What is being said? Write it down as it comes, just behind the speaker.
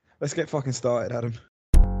Let's get fucking started, Adam.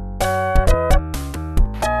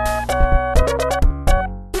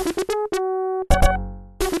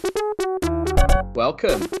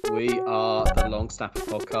 Welcome. We are the Long Snapper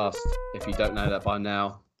podcast. If you don't know that by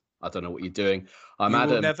now, I don't know what you're doing. I'm Adam.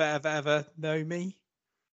 You will never, ever, ever know me.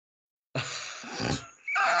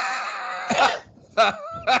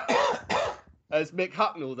 There's Mick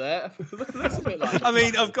Hucknall there. That's a bit like I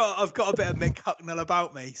mean, I've got a bit of Mick Hucknall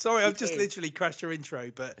about me. Sorry, I've just literally crashed your intro,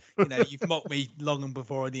 but you know, you've mocked me long and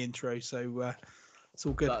before in the intro, so it's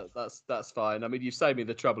all good. That's fine. I mean, you've saved me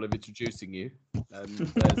the trouble of introducing you.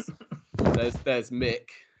 There's Mick.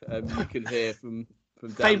 You can hear from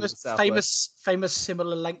down in the southwest. famous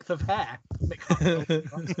similar length of hair.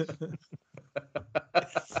 Mick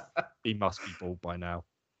He must be bald by now.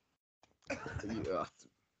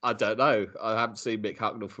 I don't know. I haven't seen Mick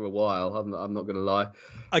Hucknall for a while. I'm not going to lie.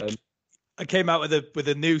 I came out with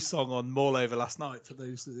a new song on Moreover last night. For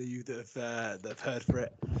those of you that have heard for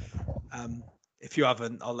it, if you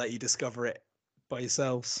haven't, I'll let you discover it by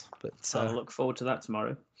yourselves. But I'll look forward to that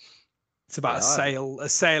tomorrow. It's about a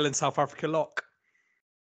sail in South Africa lock.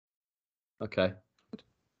 Okay.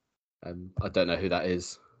 I don't know who that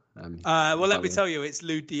is. Well, let me tell you, it's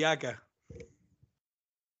Lou Diaga.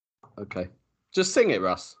 Okay. Just sing it,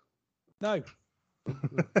 Russ. No.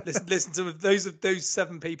 listen to those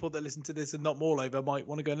 7 people that listen to this and not Moreover might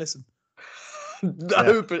want to go and listen.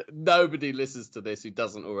 Nobody listens to this who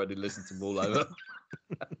doesn't already listen to Moreover.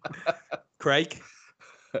 Craig.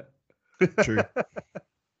 True.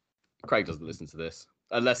 Craig doesn't listen to this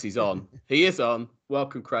unless he's on. He is on.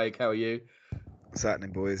 Welcome, Craig. How are you? What's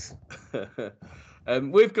happening, boys?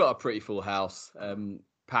 We've got a pretty full house.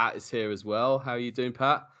 Pat is here as well. How are you doing,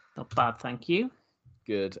 Pat? Not bad, thank you.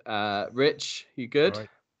 Good. Rich, you good? Right.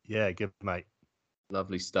 Yeah, good, mate.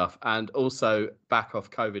 Lovely stuff. And also back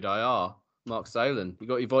off COVID IR, Mark Salen. You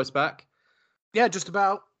got your voice back? Yeah, just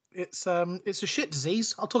about. It's a shit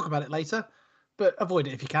disease. I'll talk about it later, but avoid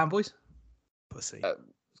it if you can, boys. Pussy.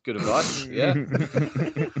 It's good advice. Yeah.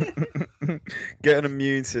 Get an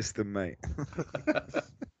immune system, mate.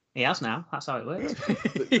 He has now. That's how it works.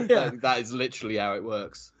 Yeah. That is literally how it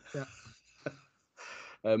works. Yeah.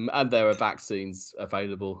 And there are vaccines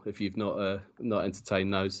available if you've not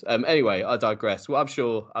entertained those. Anyway, I digress. Well,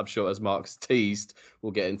 I'm sure as Mark's teased,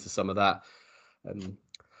 we'll get into some of that.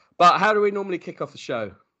 But how do we normally kick off the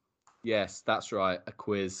show? Yes, that's right, a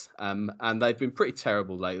quiz. And they've been pretty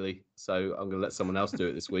terrible lately, so I'm going to let someone else do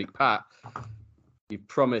it this week. Pat, you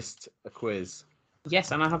promised a quiz.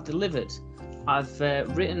 Yes, and I have delivered. I've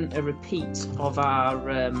written a repeat of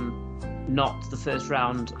our not the first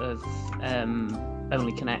round of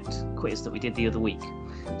Only Connect quiz that we did the other week.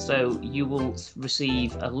 So you will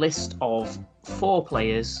receive a list of 4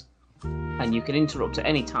 players, and you can interrupt at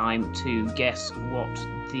any time to guess what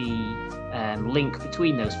the link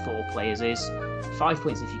between those 4 players is. 5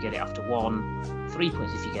 points if you get it after 1, 3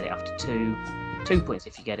 points if you get it after 2, 2 points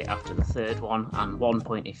if you get it after the 3rd one, and 1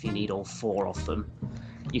 point if you need all 4 of them.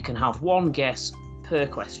 You can have 1 guess per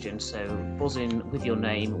question, so buzz in with your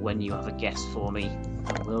name when you have a guess for me,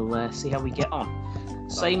 and we'll see how we get on.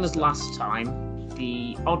 Same as last time,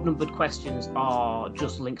 the odd-numbered questions are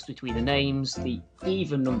just links between the names. The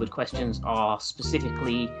even-numbered questions are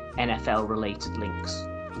specifically NFL-related links.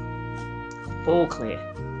 All clear?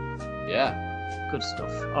 Yeah. Good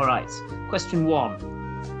stuff. All right. Question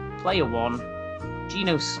 1. Player 1,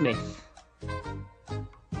 Geno Smith.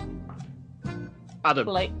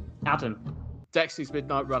 Adam. Dexy's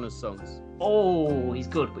Midnight Runners songs. Oh, he's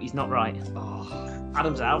good, but he's not right. Oh,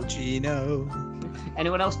 Adam's out. Gino.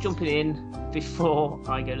 Anyone else jumping in before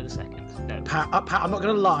I go to the second? No. Pat, I'm not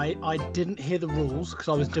going to lie. I didn't hear the rules because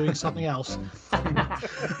I was doing something else.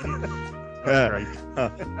 Great.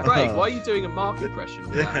 Craig, why are you doing a Mark impression?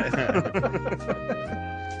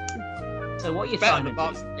 So what are you Better trying than to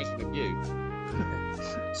Mark's do? impression of you.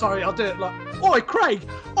 Sorry, I'll do it like, oi, Craig,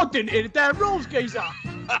 I didn't hear the damn rules, geezer.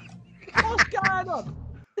 What's going on?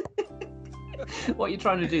 What you're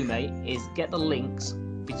trying to do, mate, is get the links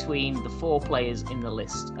between the 4 players in the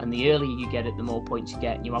list, and the earlier you get it, the more points you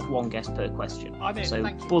get, and you have 1 guess per question. I'm in, So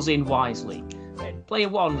thank you. buzz in wisely. Player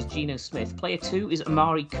 1 was Geno Smith. Player 2 is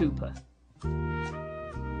Amari Cooper.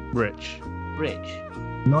 Rich.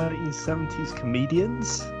 1970s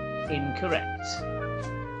comedians? Incorrect.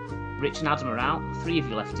 Rich and Adam are out. 3 of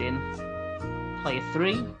you left in. Player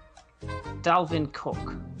 3, Dalvin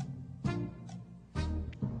Cook.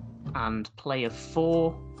 And player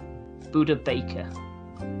 4, Buda Baker.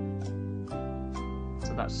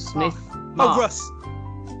 So that's Smith. Mark. Oh, Russ.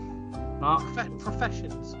 Mark.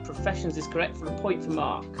 Professions. Professions is correct for a point for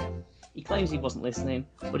Mark. He claims he wasn't listening,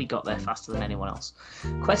 but he got there faster than anyone else.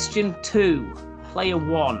 Question 2. Player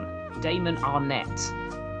 1. Damon Arnett.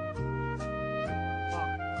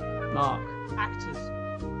 Mark. Actors.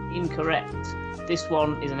 Incorrect. This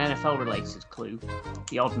one is an NFL-related clue.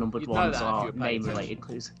 The odd-numbered You'd know ones that if are you were paying name-related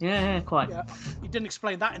clues. Yeah, quite. Yeah. You didn't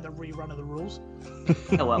explain that in the rerun of the rules.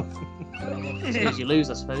 Oh well. As soon as you lose,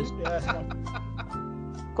 I suppose. Yeah, that's fine.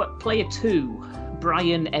 Player 2.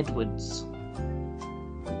 Brian Edwards.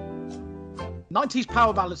 90s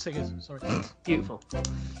power ballad singers. Sorry. Beautiful.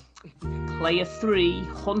 Player 3.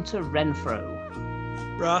 Hunter Renfro.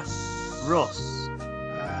 Russ.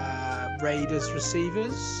 Raiders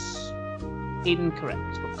receivers.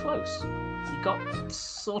 Incorrect, but close. You got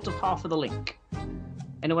sort of half of the link.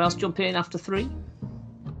 Anyone else jump in after 3?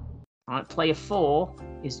 All right, player 4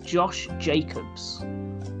 is Josh Jacobs.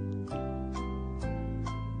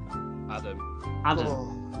 Adam.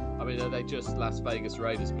 Oh. I mean, are they just Las Vegas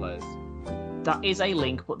Raiders players? That is a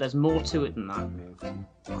link, but there's more to it than that.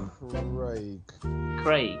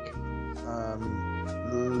 Craig.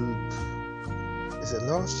 Is it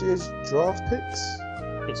last year's draft picks?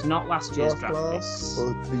 It's not last year's draft class? picks.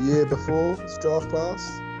 Or the year before's draft class?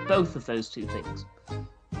 Both of those two things.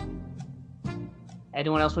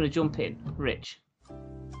 Anyone else want to jump in? Rich.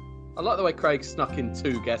 I like the way Craig snuck in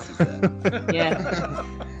 2 guesses there. Yeah.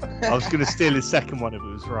 I was going to steal his second one if it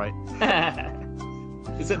was right.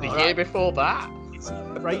 Is it the year before that?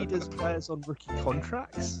 Raiders players on rookie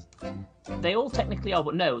contracts? They all technically are,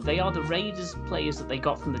 but no, they are the Raiders players that they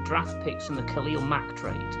got from the draft picks from the Khalil Mack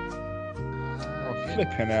trade. Oh,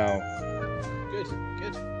 flipping hell. Good.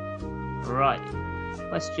 Right.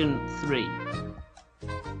 Question 3.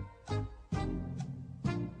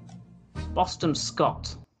 Boston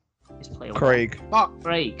Scott is player 1. Craig.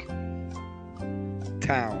 Craig.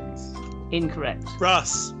 Towns. Incorrect.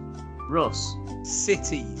 Russ.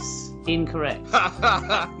 Cities. Incorrect.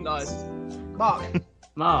 Nice. Mark.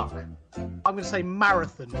 I'm going to say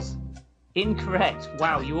marathons. Incorrect.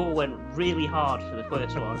 Wow, you all went really hard for the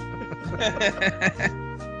first one.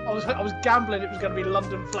 I was gambling it was going to be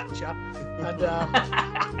London Fletcher, and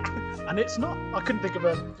and it's not. I couldn't think of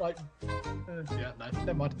a yeah, no,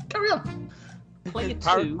 never mind. Carry on. Player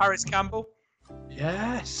 2. Paris Campbell.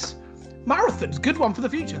 Yes. Marathons, good one for the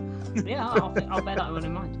future. Yeah, I'll bear that one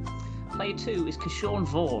in mind. Player 2 is Keyshawn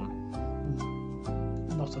Vaughn.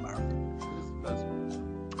 Not a marathon.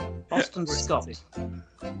 Boston Scott.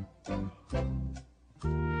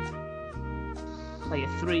 Player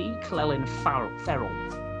 3, Clelin Ferrell.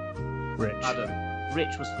 Rich. Adam.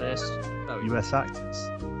 Rich was first. No, US actors.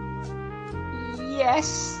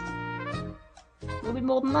 Yes. A little bit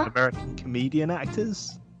more than that. American comedian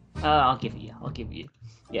actors. I'll give it you.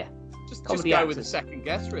 Yeah. Just Comedy go with the actors. second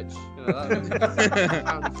guess, Rich. You know, that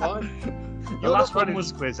sounded fine. The last one running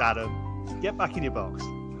was this quiz, Adam. Get back in your box.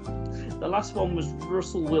 The last one was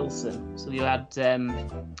Russell Wilson. So you had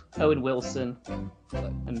Owen Wilson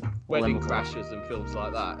and Wedding Lemon. Crashers and films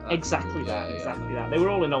like that. Exactly Yeah, that. yeah. Exactly that. They were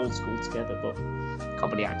all in old school together, but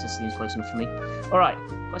comedy actor seems close enough for me. All right.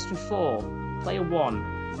 Question 4. Player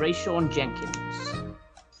 1, Rayshawn Jenkins.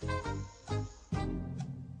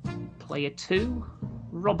 Player 2,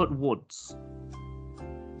 Robert Woods.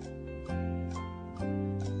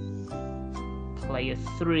 Player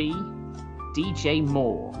 3, DJ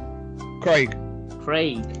Moore. Craig.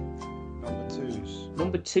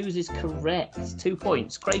 Number 2's is correct. 2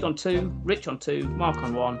 points. Craig on 2, Rich on 2, Mark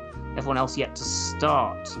on 1. Everyone else yet to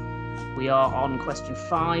start. We are on question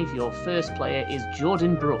 5. Your first player is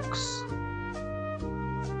Jordan Brooks.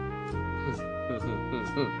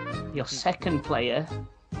 Your second player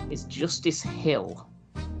is Justice Hill.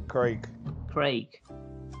 Craig.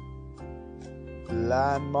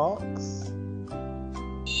 Landmarks.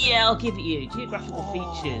 Yeah, I'll give it you. Geographical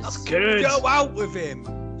features. That's good. Go out with him.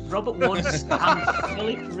 Robert Woods and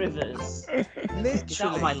Philip Rivers. Get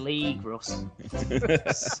out of my Literally. league, Russ.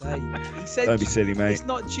 Sake. He said Don't be silly, mate. it's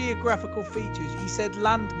not geographical features. He said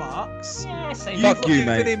landmarks. Yeah, same. Fuck you, You've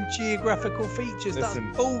mate. given him geographical features. Listen,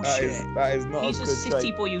 That's bullshit. That is not He's a a good city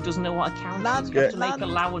trait. boy who doesn't know what a count is. Land- You have to make land-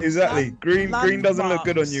 allowance. Exactly. Land- Green doesn't look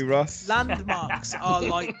good on landmarks. you, Russ. Landmarks are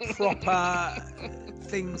like proper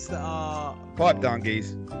things that are. Pipe down,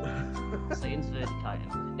 geese. Say inverted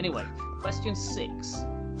chitin. Anyway, question 6.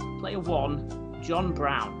 Player 1, John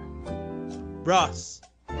Brown. Russ.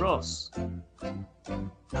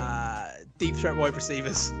 Deep threat wide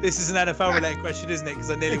receivers. This is an NFL related question, isn't it?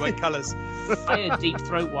 Because I nearly went colours. I heard deep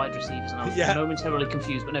throat wide receivers and I was Yeah. momentarily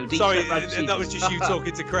confused, but no, deep Sorry, threat wide receivers. that was just you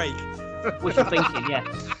talking to Craig. Wishful thinking, yeah.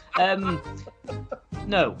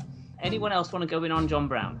 No. Anyone else want to go in on John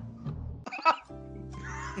Brown?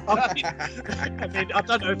 I mean, I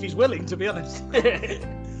don't know if he's willing, to be honest.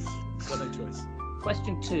 Got no choice.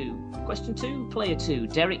 Question 2. Question 2, player 2,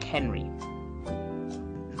 Derek Henry.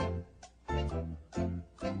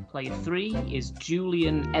 Player 3 is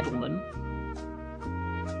Julian Edelman.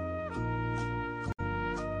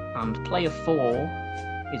 And player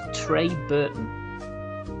 4 is Trey Burton.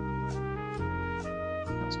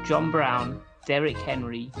 That's John Brown, Derek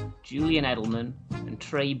Henry, Julian Edelman, and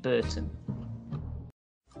Trey Burton.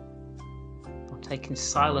 I'm taking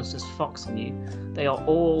silence as Fox and you. They are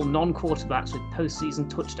all non-quarterbacks with postseason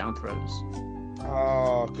touchdown throws.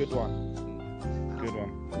 Oh, good one. Good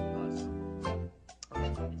one.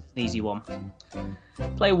 An easy one.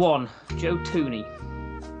 Player 1, Joe Tooney.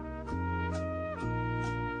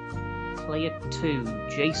 Player 2,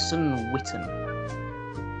 Jason Witten.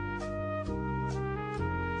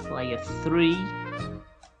 Player 3,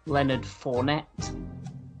 Leonard Fournette.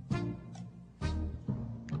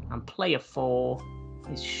 And player 4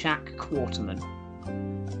 is Shaq Quarterman.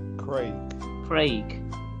 Craig.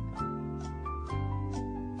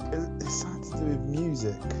 It's something to do with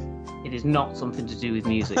music. It is not something to do with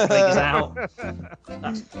music. Craig is out.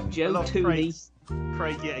 That's Joe Tooney.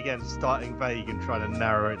 Craig yet again starting vague and trying to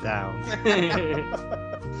narrow it down.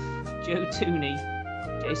 Joe Tooney,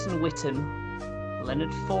 Jason Witten,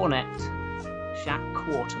 Leonard Fournette, Shaq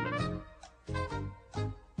Quarterman.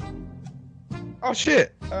 Oh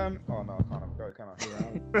shit! Oh no, I can't go, can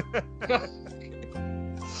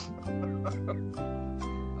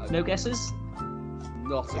I? No guesses?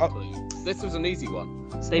 Not a clue. This was an easy one.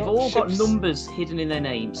 They've not all got Chips. numbers hidden in their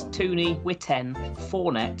names. Tooney, Witten,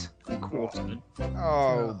 Fournette, and Quarterman.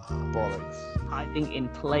 Oh bollocks! Hiding in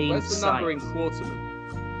plain Where's the sight. number in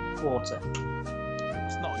Quarterman? Quarter.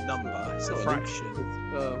 It's not a number, it's a Not an fraction.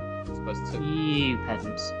 I'm supposed to. You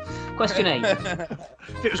pedants. Question 8.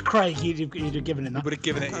 If it was Craig, you'd have given him You that. would have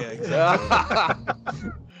given it, yeah.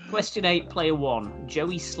 Exactly. Question 8, player 1,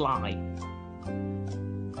 Joey Sly.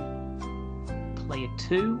 Player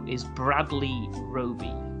 2 is Bradley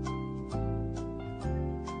Roby.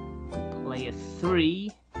 Player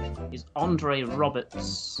 3 is Andre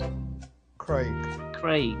Roberts.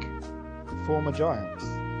 Craig, former Giants.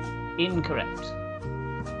 Incorrect.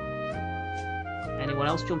 Anyone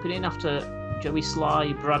else jumping in after Joey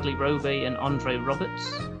Sly, Bradley Roby, and Andre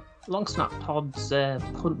Roberts? Long Snap Pod's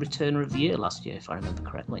punt returner of the year last year, if I remember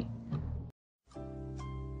correctly.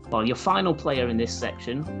 Well, your final player in this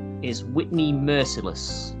section is Whitney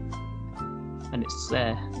Merciless. And it's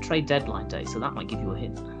trade deadline day, so that might give you a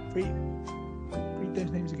hint. Read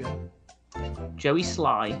those names again. Joey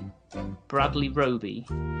Sly, Bradley Roby,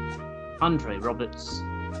 Andre Roberts,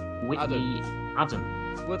 Whitney Adam.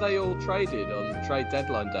 Were they all traded on trade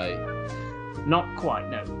deadline day? Not quite,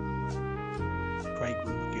 no. Craig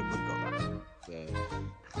would have got that. Yeah.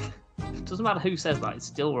 Doesn't matter who says that, it's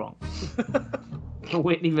still wrong.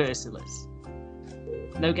 Whitney Merciless.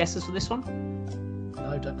 No guesses for this one?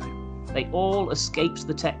 No, don't know. They all escaped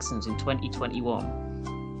the Texans in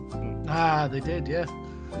 2021. Ah, they did, yeah.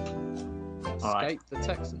 All right. Escape the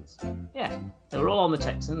Texans. Yeah, they were all on the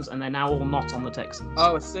Texans, and they're now all not on the Texans.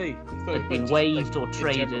 Oh, I see. I thought They've it been was waived they- or in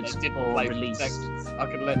traded general, they didn't or play for the released. Texans. I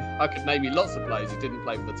could name you lots of players who didn't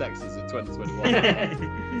play for the Texans in 2021.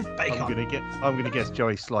 I'm gonna guess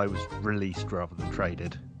Joey Sly was released rather than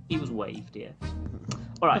traded. He was waived, yeah.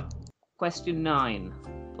 All right. Question 9.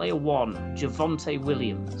 Player 1, Javonte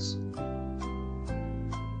Williams.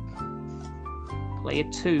 Player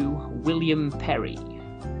 2, William Perry.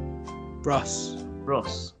 Russ,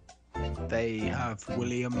 Russ. they have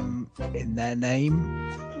William in their name.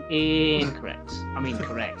 Incorrect. I mean,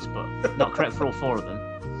 correct, but not correct for all 4 of them.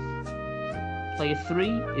 Player 3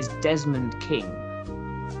 is Desmond King.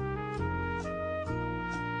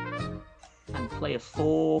 And player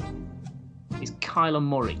 4 is Kyler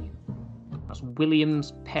Murray. That's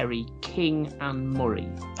Williams, Perry, King, and Murray.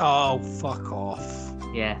 Oh, fuck off.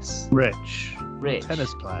 Yes. Rich.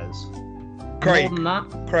 Tennis Rich. players. More than that,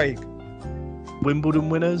 Craig, Wimbledon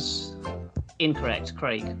winners. incorrect.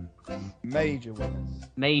 Craig. major winners.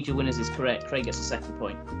 Major winners is correct. Craig gets a second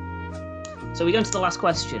point. So we go into the last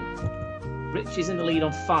question. Rich is in the lead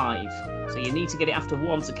on 5, so you need to get it after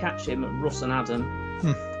 1 to catch him. Russ and Adam.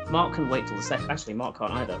 Mark can wait till the second. Actually, Mark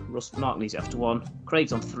can't either. Mark needs it after 1.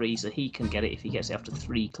 Craig's on 3, so he can get it if he gets it after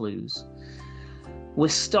 3 clues. We're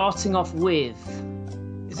starting off with.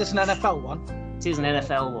 Is this an NFL one? It is an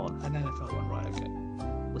NFL one. An NFL one, right, okay.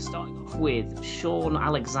 We're starting off with Sean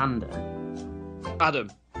Alexander. Adam.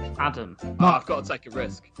 Adam. Oh, I've got to take a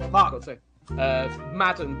risk. Mark. Got to.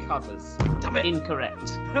 Madden covers. Damn it.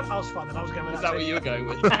 Incorrect. I was fine then. I was going with Is that. that what you were going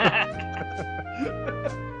with?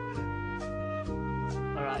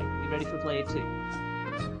 All right. ready for player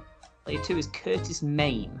 2? Player 2 is Curtis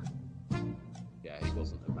Main. Yeah, he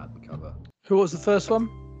wasn't a bad cover. Who was the first one?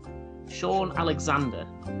 Sean Alexander.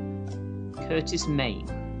 Curtis Main.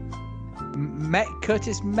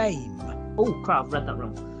 Curtis Main. Oh, crap, I've read that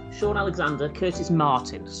wrong. Sean Alexander, Curtis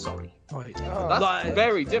Martin, sorry. Right. That's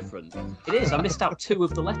very different. It is, I missed out 2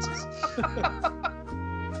 of the letters.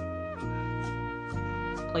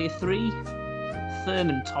 Player 3,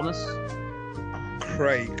 Thurman Thomas.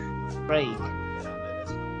 Craig. Craig.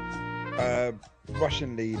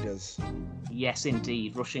 Russian leaders. Yes,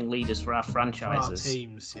 indeed. Rushing leaders for our Our franchises.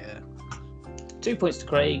 teams, yeah. 2 points to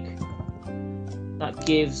Craig. That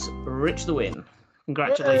gives Rich the win.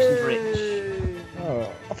 Congratulations, Rich.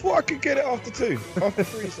 Oh, I thought I could get it after 2. After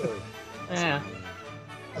 3, sorry. Yeah,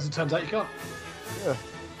 As it turns out, you can't.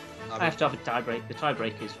 I have to have a tiebreak. The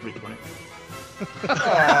tiebreak is Rich won it.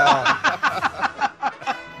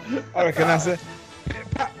 I reckon that's it.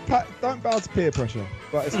 Pat, don't bow to peer pressure,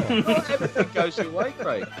 but it's fine. Not everything goes your way,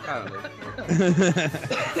 Craig, apparently.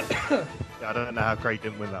 Yeah, I don't know how Craig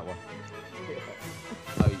didn't win that one.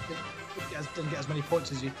 Didn't get as many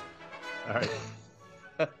points as you. All right.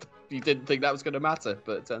 You didn't think that was going to matter,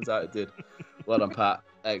 but it turns out it did. Well done, Pat.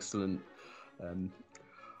 Excellent.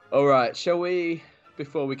 All right, shall we,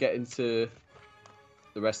 before we get into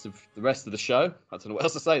the rest of the show, I don't know what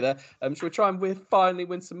else to say there. Shall we try and finally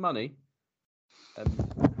win some money?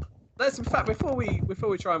 Let's, in fact, before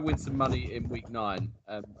we try and win some money in week 9,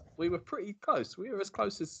 we were pretty close. We were as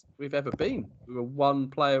close as we've ever been. We were 1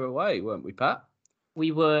 player away, weren't we, Pat?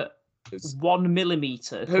 We were 1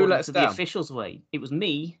 millimetre Who let us to the down? officials' way. It was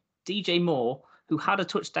me, DJ Moore, who had a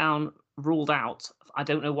touchdown ruled out. I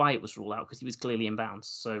don't know why it was ruled out because he was clearly in bounds.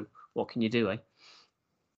 So what can you do, eh?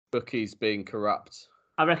 Bookies being corrupt.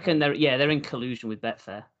 I reckon they're in collusion with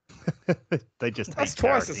Betfair. They just That's hate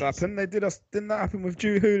twice that's charities. happened. Didn't that happen with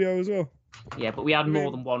Drew Julio as well? Yeah, but we had more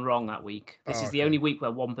than 1 wrong that week. This Oh, is the okay. only week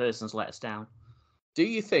where 1 person's let us down. Do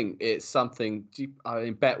you think it's something?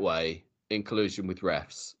 Betway in collusion with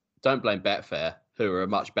refs? Don't blame Betfair, who are a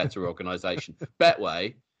much better organisation.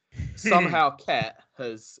 Betway, somehow Ket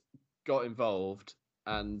has got involved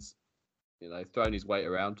and thrown his weight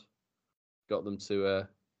around, got them to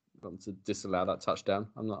disallow that touchdown.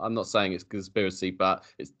 I'm not saying it's conspiracy, but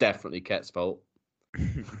it's definitely Ket's fault.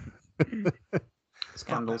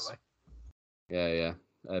 Scandals. Yeah.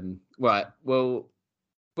 Right. We'll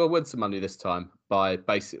win some money this time by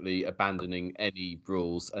basically abandoning any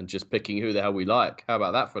rules and just picking who the hell we like. How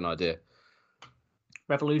about that for an idea?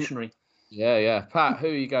 Revolutionary. Yeah. Pat, who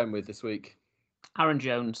are you going with this week? Aaron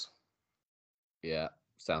Jones. Yeah,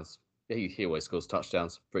 sounds. He always scores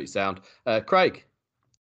touchdowns. Pretty sound. Craig.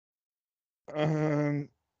 Who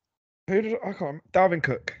did I can't? Dalvin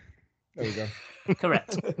Cook. There we go.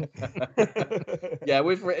 Correct. Yeah,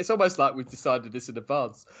 it's almost like we've decided this in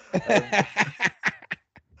advance.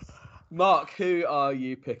 Mark, who are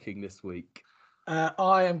you picking this week?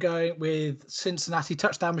 I am going with Cincinnati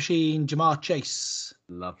touchdown machine, Jamar Chase.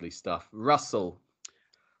 Lovely stuff. Russell.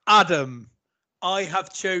 Adam, I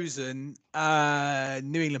have chosen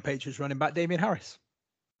New England Patriots running back Damian Harris.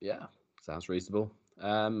 Yeah, sounds reasonable.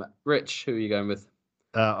 Rich, who are you going with?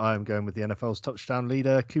 I'm going with the NFL's touchdown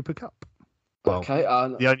leader, Cooper Kupp. Well, Okay.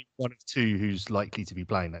 the only one of 2 who's likely to be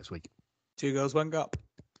playing next week. 2 goals, 1 cup.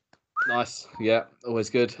 Nice. Yeah, always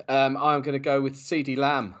good. I'm going to go with CeeDee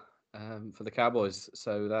Lamb for the Cowboys.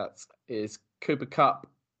 So that is Cooper Kupp,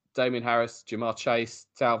 Damian Harris, Jamar Chase,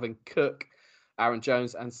 Dalvin Cook, Aaron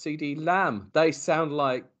Jones, and CeeDee Lamb. They sound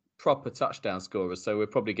like proper touchdown scorers. So we'll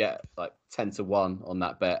probably get like 10-1 on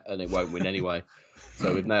that bet and it won't win anyway.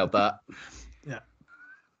 So we've nailed that. Yeah.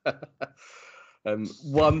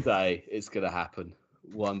 One day it's going to happen.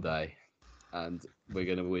 One day. And we're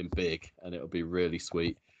going to win big and it'll be really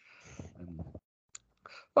sweet.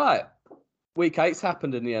 Right. Week 8's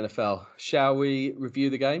happened in the NFL. Shall we review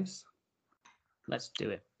the games? Let's do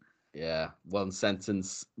it. Yeah. 1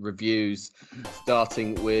 sentence reviews,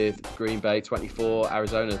 starting with Green Bay 24,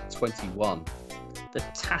 Arizona 21. The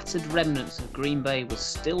tattered remnants of Green Bay was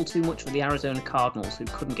still too much for the Arizona Cardinals, who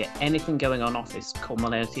couldn't get anything going on offense,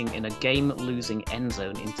 culminating in a game-losing end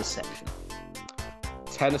zone interception.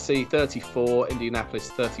 Tennessee 34, Indianapolis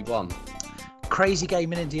 31. Crazy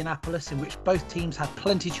game in Indianapolis in which both teams had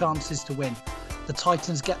plenty chances to win. The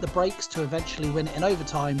Titans get the breaks to eventually win it in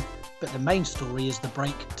overtime, but the main story is the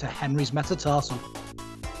break to Henry's metatarsal.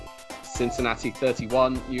 Cincinnati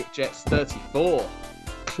 31, New York Jets 34.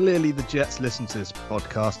 Clearly, the Jets listened to this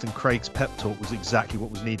podcast, and Craig's pep talk was exactly what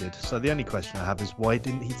was needed. So the only question I have is, why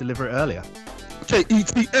didn't he deliver it earlier?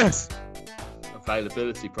 JETS.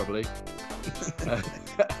 Availability, probably.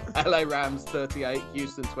 LA Rams 38,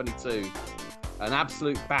 Houston 22. An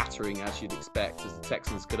absolute battering, as you'd expect, as the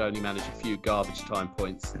Texans could only manage a few garbage time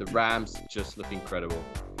points. The Rams just look incredible.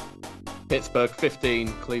 Pittsburgh 15,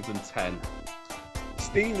 Cleveland 10.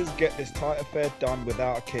 Steelers get this tight affair done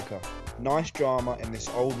without a kicker. Nice drama in this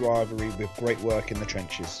old rivalry with great work in the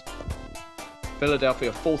trenches.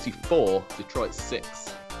 Philadelphia 44, Detroit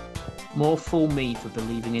 6. More fool me for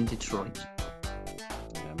believing in Detroit.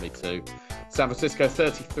 Yeah, me too. San Francisco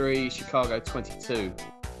 33, Chicago 22.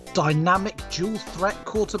 Dynamic dual threat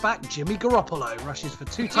quarterback Jimmy Garoppolo rushes for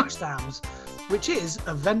 2 touchdowns, which is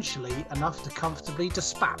eventually enough to comfortably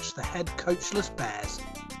dispatch the head coachless Bears.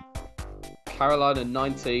 Carolina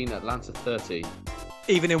 19, Atlanta 30.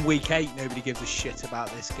 Even in week 8, nobody gives a shit about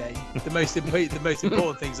this game. The most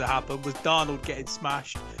important things that happened was Darnold getting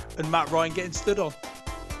smashed and Matt Ryan getting stood on.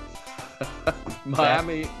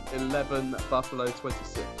 Miami 11, Buffalo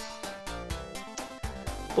 26.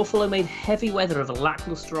 Buffalo made heavy weather of a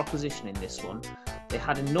lackluster opposition in this one. They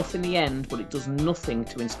had enough in the end, but it does nothing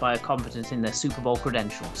to inspire confidence in their Super Bowl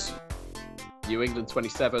credentials. New England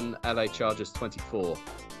 27, LA Chargers 24.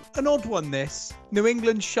 An odd one, this. New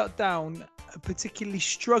England shut down a particularly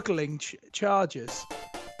struggling Chargers.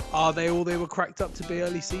 Are they all they were cracked up to be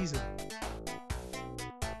early season?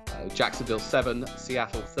 Jacksonville 7,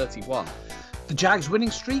 Seattle 31. The Jags'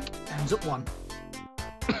 winning streak ends at 1.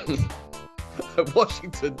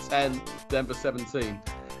 Washington 10, Denver 17.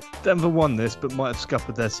 Denver won this, but might have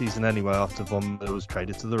scuppered their season anyway after Von Miller was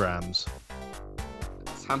traded to the Rams.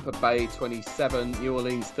 Tampa Bay 27, New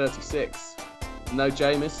Orleans 36. No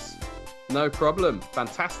Jameis, no problem.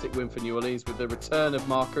 Fantastic win for New Orleans with the return of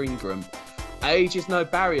Mark Ingram. Age is no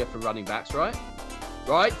barrier for running backs, right?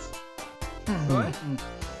 Right? Right?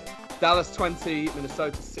 Dallas 20,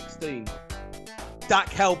 Minnesota 16. Dak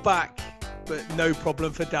held back, but no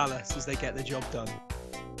problem for Dallas as they get the job done.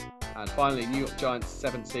 And finally, New York Giants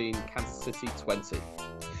 17, Kansas City 20.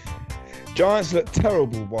 Giants look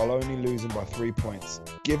terrible while only losing by 3 points.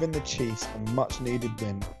 Given the Chiefs a much-needed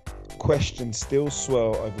win, questions still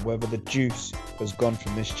swirl over whether the juice has gone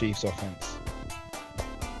from this Chiefs offense.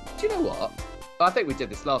 Do you know what? I think we did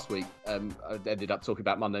this last week. I ended up talking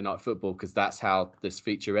about Monday Night Football because that's how this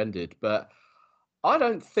feature ended. But I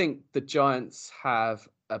don't think the Giants have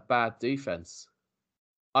a bad defense.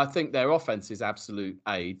 I think their offense is absolute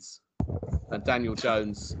AIDS, and Daniel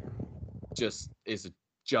Jones just is a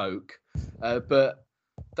joke. But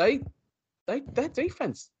their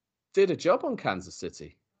defense did a job on Kansas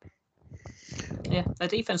City. Yeah, their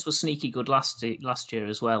defense was sneaky good last year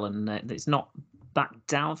as well, and it's not backed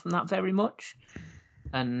down from that very much.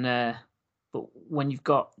 And but when you've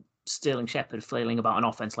got Sterling Shepard flailing about an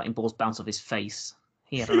offense, letting balls bounce off his face,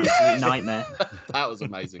 he had an absolute nightmare. That was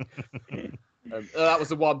amazing. That was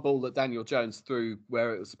the one ball that Daniel Jones threw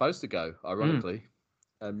where it was supposed to go, ironically.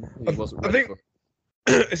 He wasn't ready for it.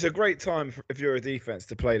 It's a great time if you're a defense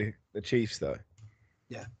to play the Chiefs, though.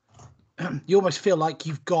 Yeah. You almost feel like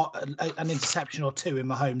you've got an interception or 2 in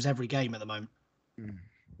Mahomes every game at the moment.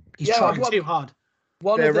 He's trying too hard.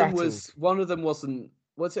 One of them wasn't.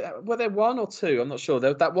 Were there 1 or 2? I'm not sure.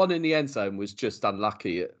 That one in the end zone was just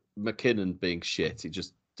unlucky at McKinnon being shit. He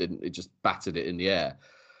just didn't. It just battered it in the air.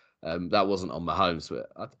 That wasn't on Mahomes.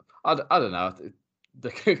 But I don't know.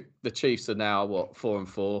 The Chiefs are now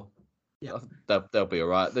 4-4. Yeah, they'll be all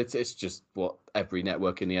right. It's just what every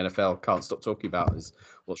network in the NFL can't stop talking about is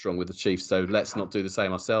what's wrong with the Chiefs. So let's not do the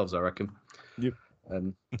same ourselves, I reckon. Yep.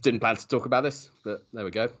 Didn't plan to talk about this, but there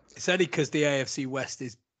we go. It's only because the AFC West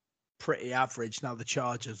is pretty average now. The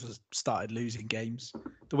Chargers have started losing games.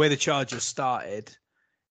 The way the Chargers started,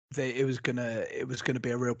 it was gonna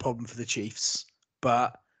be a real problem for the Chiefs.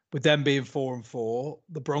 But with them being 4-4,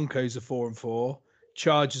 the Broncos are 4-4,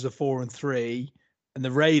 Chargers are 4-3, and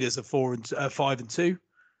the Raiders are 5-2.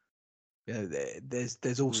 Yeah,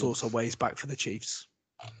 there's all sorts of ways back for the Chiefs.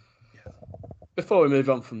 Before we move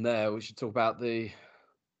on from there, we should talk about the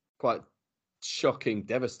quite shocking,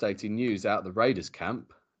 devastating news out of the Raiders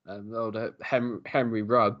camp. Old Henry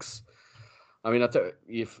Ruggs. I mean,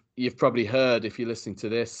 you've probably heard if you're listening to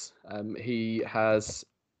this. He has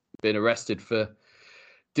been arrested for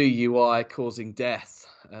DUI causing death,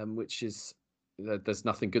 which is there's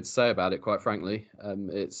nothing good to say about it, quite frankly.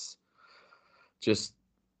 It's just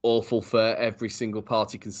awful for every single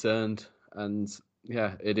party concerned, and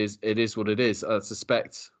yeah, it is what it is. I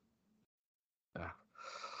suspect.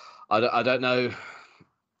 I don't know.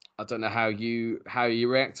 I don't know how you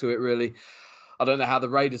react to it. Really, I don't know how the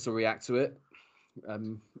Raiders will react to it.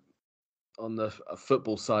 On the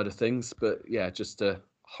football side of things, but yeah, just a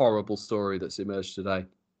horrible story that's emerged today.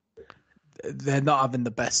 they're not having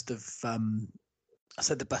the best of. I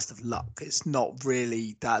said the best of luck. It's not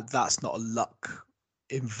really that. That's not a luck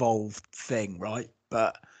involved thing, right?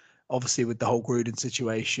 But obviously, with the whole Gruden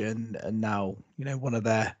situation, and now one of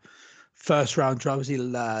their first round drafts,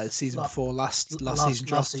 season before last season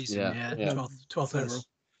draft. Last season, Yeah. 12th overall.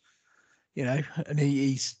 And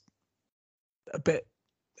he's a bit.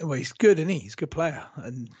 Well, he's good, isn't he? He's a good player,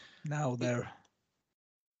 and now they're.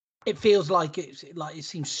 It feels like it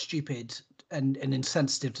seems stupid and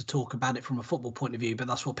insensitive to talk about it from a football point of view, but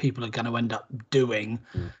that's what people are going to end up doing,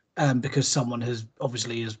 because someone has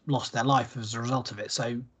lost their life as a result of it.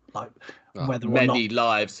 So, whether many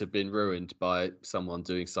lives have been ruined by someone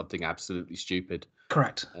doing something absolutely stupid.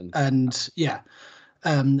 Correct,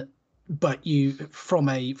 but you from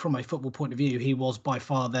a football point of view, he was by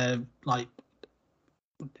far their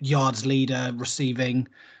yards leader, receiving,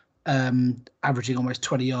 averaging almost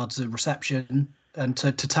 20 yards of reception, and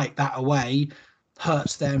to take that away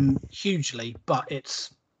hurts them hugely. But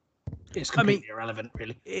it's completely irrelevant,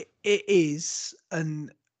 really. It is,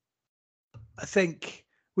 and I think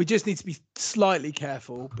we just need to be slightly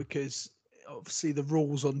careful, because obviously the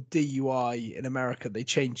rules on DUI in America, they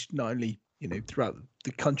changed not only throughout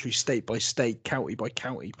the country, state by state, county by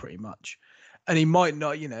county, pretty much. And he might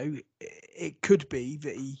not, it could be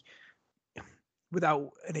that he,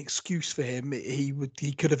 without an excuse for him,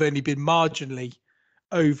 he could have only been marginally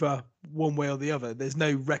over one way or the other. There's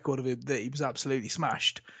no record of him that he was absolutely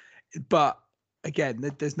smashed. But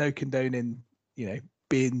again, there's no condoning,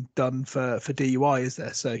 being done for DUI, is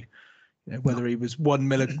there? So, whether he was 1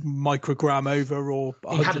 microgram over or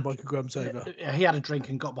 100 micrograms over. He had a drink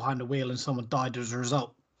and got behind the wheel, and someone died as a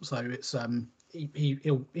result. So it's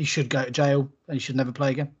he should go to jail, and he should never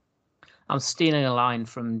play again. I'm stealing a line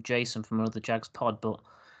from Jason from another Jags pod, but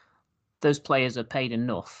those players are paid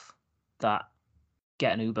enough that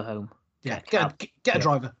get an Uber home. Yeah, get a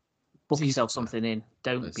driver. Book yourself something in.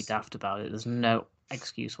 Don't be daft about it. There's no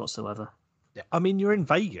excuse whatsoever. Yeah. I mean, you're in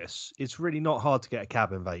Vegas. It's really not hard to get a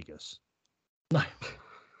cab in Vegas. No.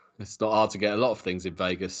 It's not hard to get a lot of things in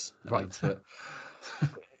Vegas. Right.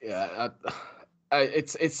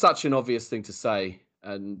 It's such an obvious thing to say.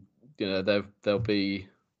 And, there'll be...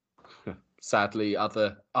 sadly,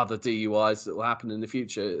 other DUIs that will happen in the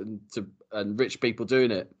future, and rich people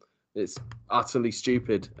doing it. It's utterly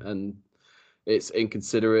stupid, and it's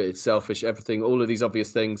inconsiderate. It's selfish. Everything, all of these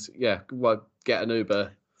obvious things. Yeah, well, get an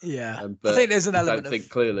Uber. Yeah, I think there's an element. Don't think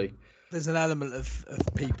clearly. There's an element of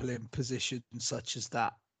people in positions such as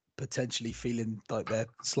that potentially feeling like they're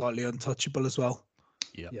slightly untouchable as well.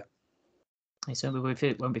 Yeah. They certainly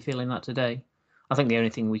won't be feeling that today. I think the only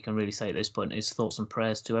thing we can really say at this point is thoughts and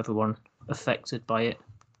prayers to everyone affected by it,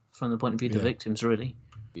 from the point of view of the victims, really.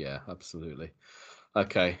 Yeah, absolutely.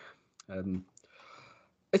 Okay.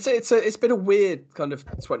 It's been a weird kind of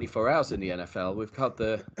 24 hours in the NFL. We've got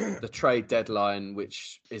the trade deadline,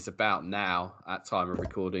 which is about now at time of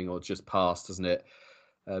recording, or just past, isn't it?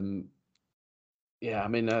 Yeah, I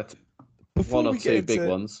mean, one or two big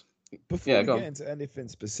ones. Before we get into anything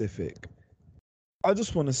specific, I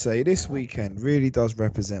just want to say this weekend really does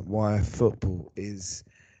represent why football is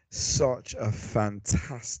such a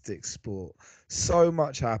fantastic sport. So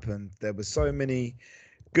much happened. There were so many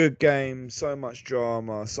good games, so much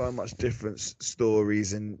drama, so much different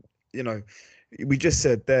stories. And, we just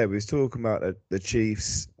said there, we was talking about the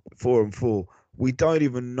Chiefs 4-4. We don't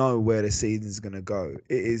even know where the season's going to go.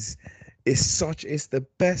 It's the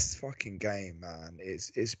best fucking game, man.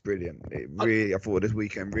 It's brilliant. I thought this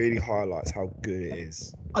weekend really highlights how good it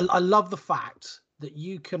is. I love the fact that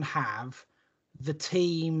you can have the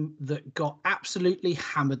team that got absolutely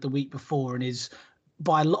hammered the week before and is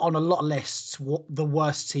on a lot of lists the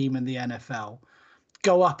worst team in the NFL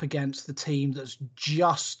go up against the team that's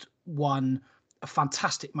just won a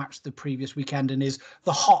fantastic match the previous weekend and is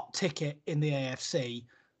the hot ticket in the AFC,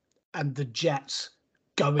 and the Jets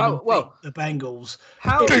going the Bengals.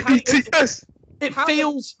 It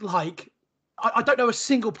feels like I don't know a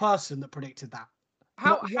single person that predicted that.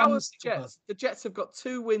 How are the Jets? The Jets have got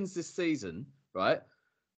 2 wins this season, right?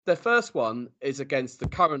 Their first one is against the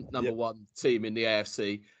current number one team in the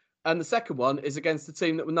AFC, and the second one is against the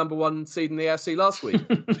team that were number 1 seed in the AFC last week.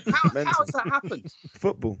 How has that happened?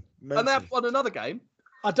 Football. Mental. And they have won another game.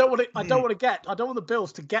 I don't want the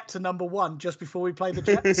Bills to get to number 1 just before we play the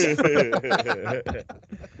Jets.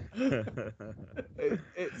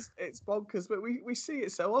 It's bonkers, but we see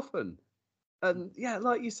it so often. And yeah,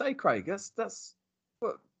 like you say, Craig, that's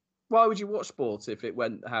what. Why would you watch sports if it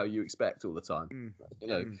went how you expect all the time?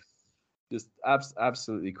 Just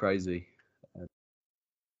absolutely crazy.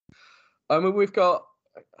 I mean, we've got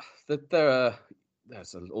there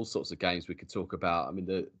there's all sorts of games we could talk about. I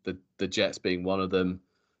mean, the Jets being one of them.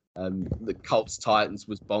 The Colts Titans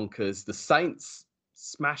was bonkers. The Saints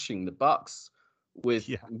smashing the Bucks with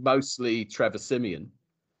mostly Trevor Siemian.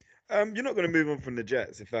 You're not going to move on from the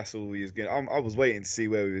Jets if that's all he was going. I was waiting to see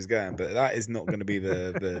where he was going, but that is not going to be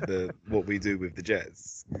the what we do with the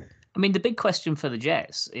Jets. I mean, the big question for the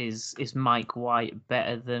Jets is Mike White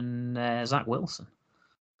better than Zach Wilson?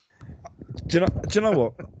 Do you know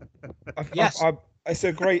what? Yes. It's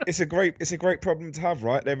a great problem to have,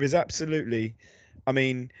 right? There is absolutely. I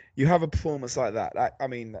mean, you have a performance like that. I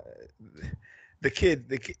mean, the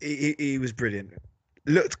kid, he was brilliant.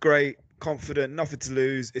 Looked great, confident, nothing to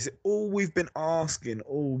lose. It's all we've been asking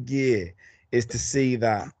all year is to see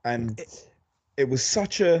that, and it was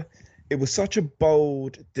such a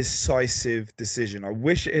bold, decisive decision. I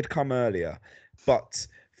wish it had come earlier, but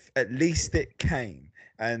at least it came,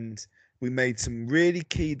 and we made some really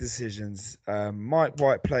key decisions. Mike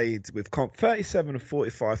White played with 37 of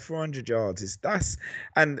 45, 400 yards.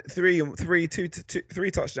 And three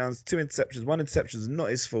touchdowns, 2 interceptions. 1 interception is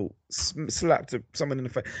not his fault. Slapped someone in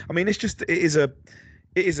the face. I mean, it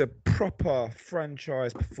is a proper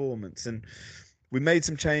franchise performance. And we made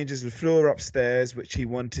some changes. LaFleur upstairs, which he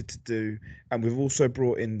wanted to do, and we've also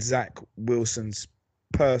brought in Zach Wilson's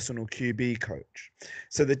personal QB coach.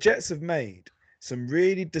 So the Jets have made some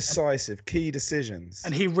really decisive key decisions.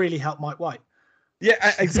 And he really helped Mike White.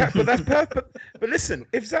 Yeah, exactly. That's perfect. But listen,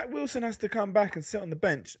 if Zach Wilson has to come back and sit on the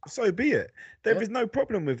bench, so be it. There is no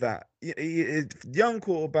problem with that. Young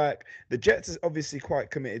quarterback. The Jets is obviously quite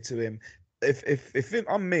committed to him. If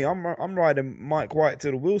I'm me, I'm riding Mike White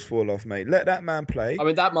till the wheels fall off, mate. Let that man play. I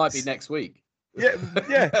mean, that might be next week. Yeah. But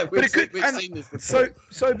it could. We've seen this before.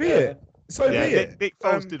 So be it. So be it. Nick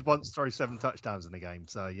Foles did once throw 7 touchdowns in the game,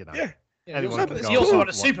 so you know. Yeah. He also won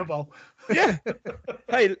a Super Bowl. Yeah.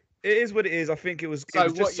 Hey, it is what it is. I think it was. So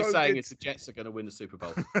it was what you're saying good. is the Jets are going to win the Super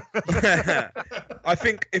Bowl. I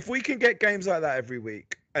think if we can get games like that every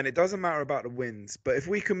week, and it doesn't matter about the wins, but if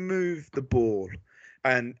we can move the ball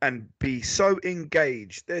and be so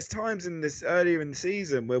engaged, there's times in this earlier in the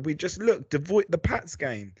season where we just looked. The Pats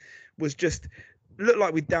game was just looked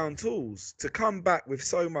like we down tools. To come back with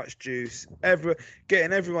so much juice,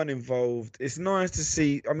 getting everyone involved. It's nice to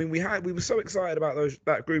see. I mean, we were so excited about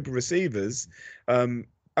that group of receivers, and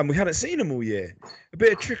we hadn't seen them all year. A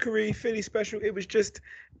bit of trickery, Philly special. It was just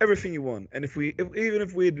everything you want. And even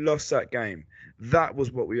if we had lost that game, that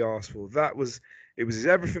was what we asked for. It was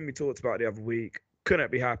everything we talked about the other week.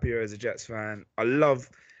 Couldn't be happier as a Jets fan. I love,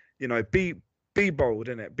 be bold,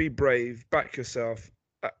 innit? Be brave. Back yourself.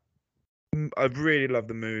 I really love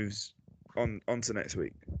the moves onto next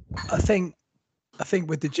week. I think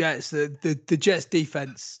with the Jets, the Jets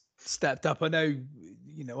defense stepped up. I know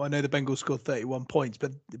the Bengals scored 31 points,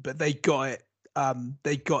 but they got it.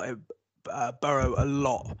 They got it. Burrow a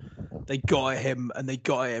lot. They got at him, and they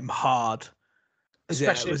got at him hard. Was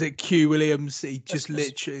it Q Williams? He just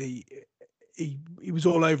literally he was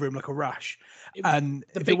all over him like a rash. And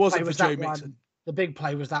if it wasn't for Joe Mixon. The big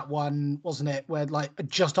play was that one, wasn't it? Where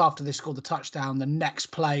just after they scored the touchdown, the next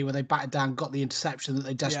play where they batted down, got the interception that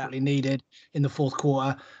they desperately needed in the fourth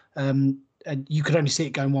quarter. And you could only see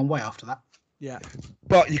it going one way after that. Yeah.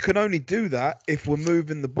 But you can only do that if we're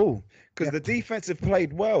moving the ball, because the defense have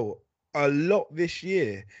played well a lot this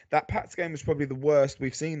year. That Pats game was probably the worst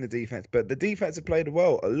we've seen the defense, but the defense have played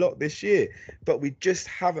well a lot this year. But we just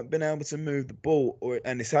haven't been able to move the ball,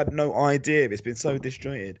 and it's had no idea. It's been so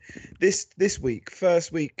disjointed. This week,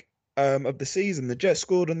 first week of the season, the Jets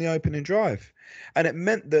scored on the opening drive, and it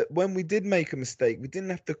meant that when we did make a mistake, we didn't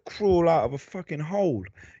have to crawl out of a fucking hole.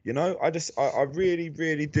 I really,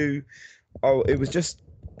 really do. Oh, it was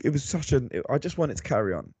such I just want it to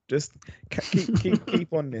carry on. Just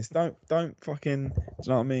keep on this. Don't fucking. Do you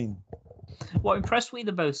know what I mean? What impressed me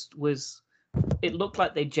the most was it looked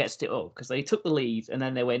like they jetsed it up because they took the lead and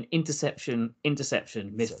then they went interception,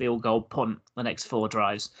 missed field goal, punt the next 4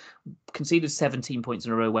 drives, conceded 17 points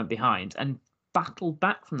in a row, went behind and battled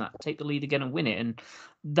back from that, take the lead again and win it. And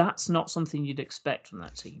that's not something you'd expect from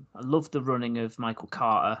that team. I love the running of Michael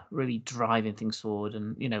Carter, really driving things forward,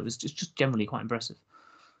 and it was just generally quite impressive.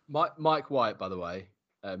 Mike White, by the way,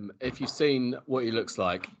 if you've seen what he looks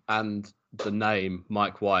like and the name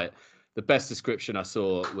Mike White, the best description I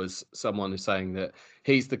saw was someone who's saying that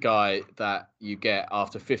he's the guy that you get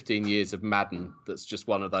after 15 years of Madden that's just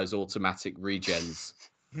one of those automatic regens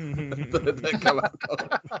that go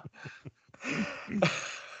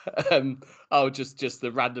out. Just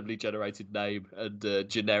the randomly generated name and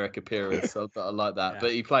generic appearance. I like that. Yeah.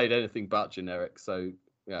 But he played anything but generic, so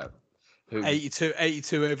yeah. 82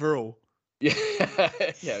 overall. Yeah,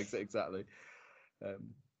 yeah, exactly.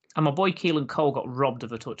 And my boy Keelan Cole got robbed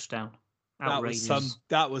of a touchdown. Outrageous.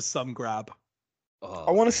 That was some grab. Oh,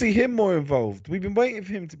 I want to see him more involved. We've been waiting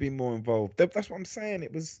for him to be more involved. That's what I'm saying.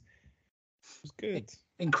 It was good.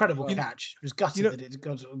 Incredible Well, catch. It was gutted you know- that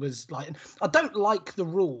it was like. I don't like the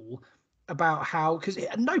rule about how, because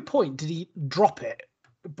at no point did he drop it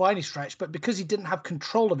by any stretch, but because he didn't have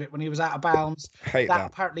control of it when he was out of bounds, Hate that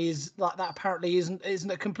that. apparently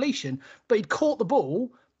isn't a completion. But he'd caught the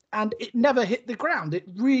ball and it never hit the ground. It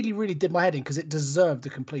really, really did my head in because it deserved the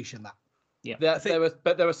completion.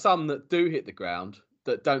 There are some that do hit the ground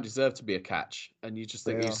that don't deserve to be a catch, and you just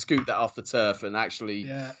think Yeah. you scoot that off the turf and actually,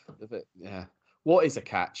 Yeah. What is a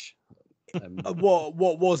catch? What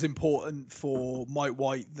was important for Mike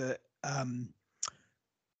White that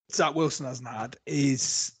Zach Wilson hasn't had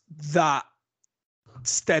is that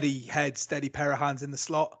steady head, steady pair of hands in the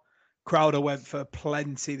slot. Crowder went for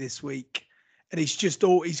plenty this week, and he's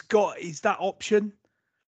that option.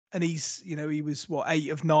 And he was 8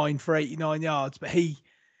 of 9 for 89 yards, but he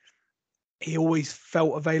always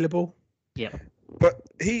felt available. Yeah. But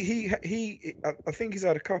he I think he's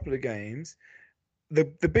had a couple of games. The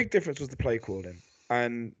big difference was the play calling,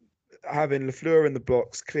 and having LaFleur in the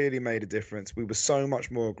box clearly made a difference. We were so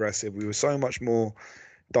much more aggressive. We were so much more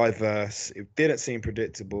diverse. It didn't seem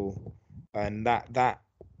predictable, and that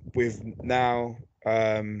with now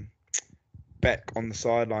Beck on the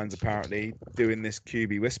sidelines apparently doing this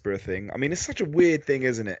QB whisperer thing. I mean, it's such a weird thing,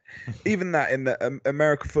 isn't it? Even that in the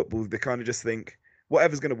American football, they kind of just think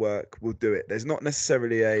whatever's going to work, we'll do it. There's not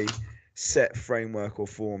necessarily a set framework or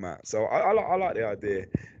format. So I like the idea.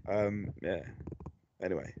 Yeah.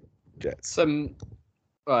 Anyway, Jets.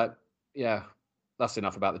 Right. Yeah. That's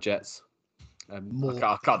enough about the Jets. I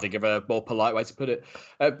can't think of a more polite way to put it.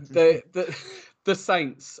 The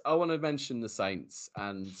Saints. I want to mention the Saints,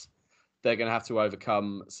 and they're going to have to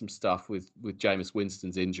overcome some stuff with Jameis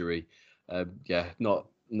Winston's injury.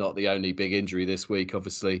 Not the only big injury this week,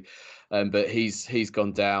 obviously, but he's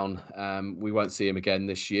gone down. We won't see him again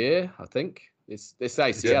this year, I think. It's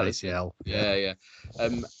ACL. ACL. Yeah.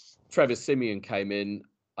 Trevor Siemian came in.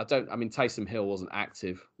 Taysom Hill wasn't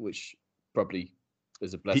active, which probably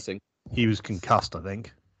is a blessing. He was concussed, I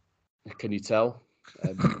think. Can you tell?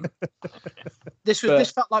 This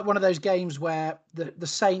felt like one of those games where the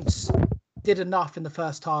Saints did enough in the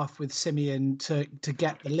first half with Simeon to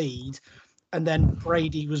get the lead, and then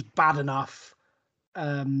Brady was bad enough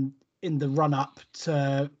in the run up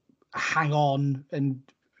to hang on and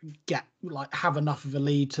have enough of a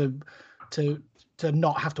lead to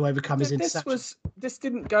not have to overcome his interception. This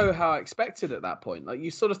didn't go how I expected at that point. Like, you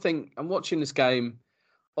sort of think, I'm watching this game,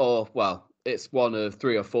 it's one of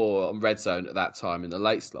 3 or 4 on red zone at that time in the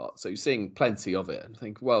late slot. So you're seeing plenty of it and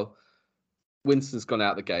think, well, Winston's gone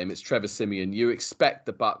out of the game. It's Trevor Siemian. You expect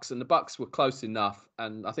the Bucs, and the Bucs were close enough.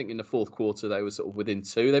 And I think in the fourth quarter, they were sort of within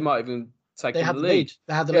 2. They might even take the lead.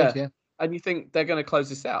 They had the lead, yeah. And you think they're going to close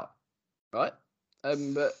this out, right?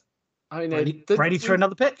 But I mean, Brady threw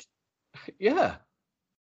another pick. Yeah.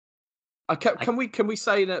 Can we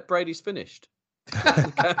say that Brady's finished?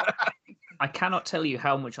 I cannot tell you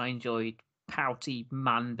how much I enjoyed pouty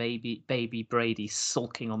baby Brady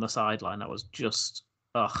sulking on the sideline. That was just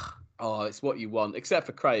ugh. Oh, it's what you want, except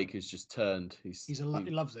for Craig, who's just turned. He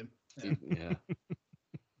loves him. Yeah.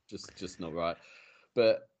 just not right.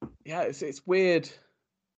 But yeah, it's weird.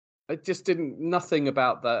 It just didn't. Nothing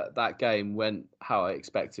about that game went how I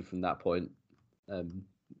expected from that point.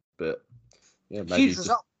 But yeah, maybe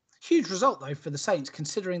huge result though for the Saints,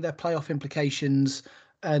 considering their playoff implications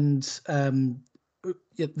and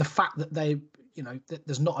the fact that that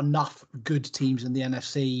there's not enough good teams in the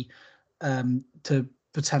NFC to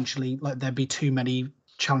potentially, there'd be too many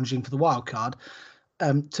challenging for the wild card.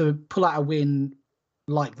 To pull out a win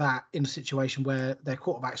like that in a situation where their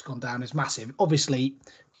quarterback's gone down is massive. Obviously,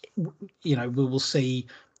 we will see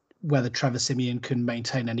whether Trevor Siemian can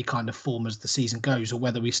maintain any kind of form as the season goes, or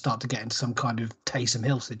whether we start to get into some kind of Taysom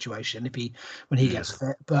Hill situation when he gets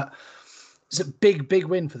fit. But it's a big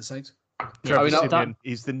win for the Saints. Trevor Siemian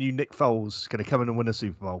is the new Nick Foles, going to come in and win a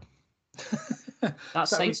Super Bowl. That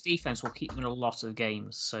Saints defense will keep them in a lot of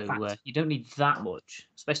games, so you don't need that much,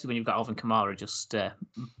 especially when you've got Alvin Kamara just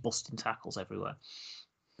busting tackles everywhere.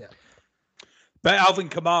 Yeah, but Alvin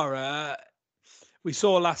Kamara, we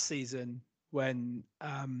saw last season when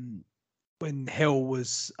Hill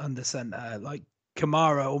was under center,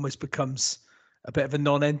 Kamara almost becomes a bit of a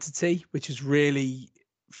non-entity, which is really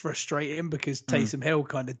frustrating because Taysom Hill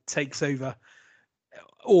kind of takes over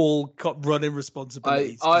all running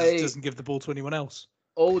responsibilities. He doesn't give the ball to anyone else.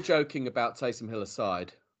 All joking about Taysom Hill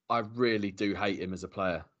aside, I really do hate him as a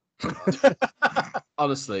player.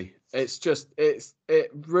 Honestly, It's just it's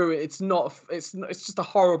just a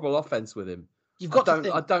horrible offense with him. You've got to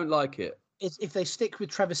think, I don't like it. if they stick with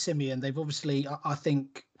Trevor Siemian, they've obviously, I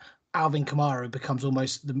think Alvin Kamara becomes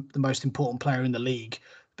almost the most important player in the league,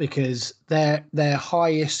 because their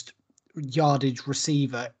highest yardage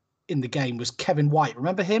receiver in the game was Kevin White.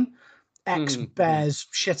 Remember him? Ex-Bears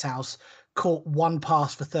shithouse, caught one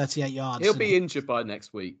pass for 38 yards. He'll be injured by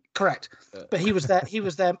next week. Correct. But he was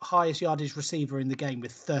their highest yardage receiver in the game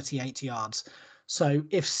with 38 yards. So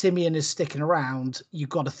if Simeon is sticking around, you've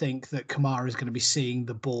got to think that Kamara is going to be seeing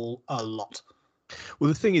the ball a lot. Well,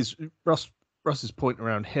 the thing is, Russ's point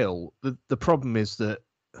around Hill, the problem is that,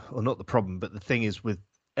 or not the problem, but the thing is with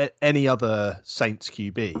any other Saints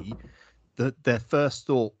QB, that their first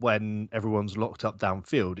thought when everyone's locked up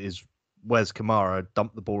downfield is, where's Kamara?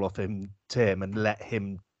 Dump the ball off him to him and let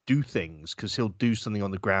him do things, because he'll do something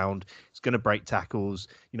on the ground. He's going to break tackles.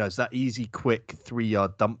 You know, it's that easy, quick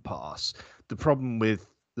 3-yard dump pass. The problem with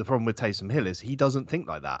Taysom Hill is he doesn't think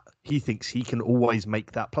like that. He thinks he can always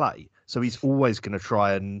make that play. So he's always going to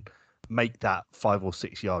try and make that 5 or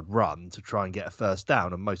 6 yard run to try and get a first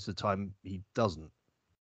down. And most of the time he doesn't.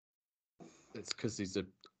 It's because he's an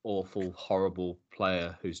awful, horrible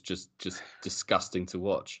player who's just disgusting to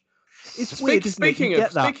watch. It's weird, isn't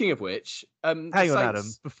it? Speaking of which, hang on,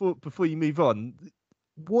 Adam. Before you move on,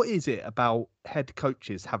 what is it about head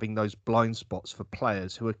coaches having those blind spots for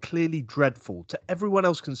players who are clearly dreadful to everyone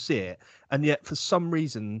else can see it, and yet for some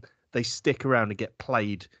reason they stick around and get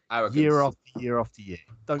played year after year after year?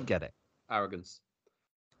 Don't get it. Arrogance,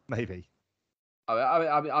 maybe.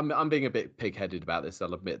 I'm being a bit pig-headed about this.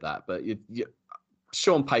 I'll admit that, but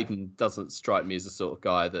Sean Payton doesn't strike me as the sort of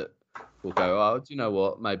guy that will go, oh, do you know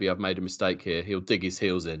what? Maybe I've made a mistake here. He'll dig his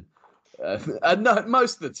heels in. And no,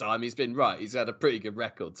 most of the time he's been right. He's had a pretty good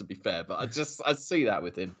record, to be fair. But I see that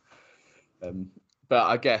with him. But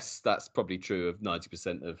I guess that's probably true of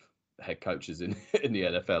 90% of head coaches in the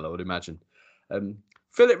NFL, I would imagine.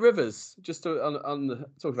 Philip Rivers, just on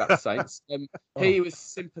talk about the Saints, he was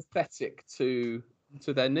sympathetic to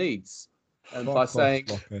their needs, by saying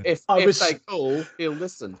if they call, he'll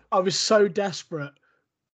listen. I was so desperate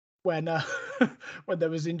when there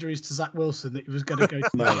was injuries to Zach Wilson that he was going to go to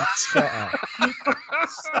Mate, shut up.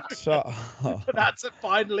 Shut up. That's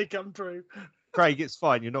finally come true. Craig, it's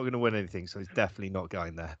fine. You're not going to win anything, so he's definitely not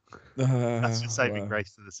going there. That's your saving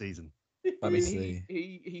grace to the season. Let me see.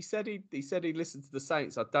 He said he listened to the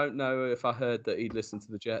Saints. I don't know if I heard that he'd listened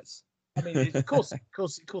to the Jets. I mean, of course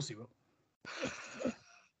he will.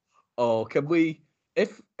 Oh, can we? I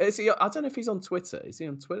don't know if he's on Twitter. Is he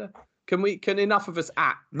on Twitter? Can enough of us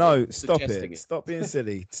No, stop it. Stop being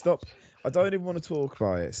silly. Stop. I don't even want to talk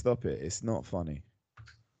about it. Stop it. It's not funny.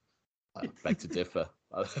 I beg to differ.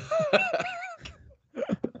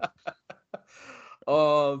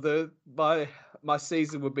 Oh, my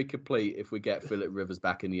season would be complete if we get Philip Rivers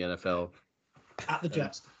back in the NFL. At the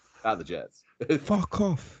Jets. At the Jets. Fuck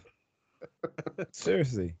off.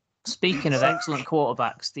 Seriously. Speaking of excellent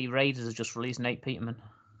quarterbacks, the Raiders have just released Nate Peterman.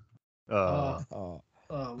 What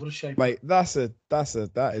a shame. Mate,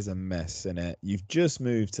 that is a mess, isn't it? You've just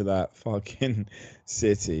moved to that fucking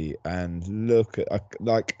city, and look at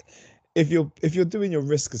like if you're doing your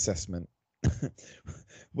risk assessment,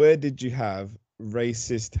 where did you have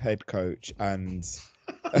racist head coach and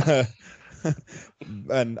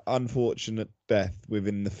an unfortunate death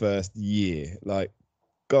within the first year? Like,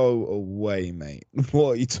 go away, mate.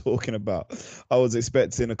 What are you talking about? I was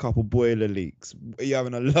expecting a couple boiler leaks. Are you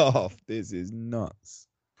having a laugh? This is nuts.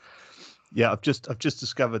 Yeah, I've just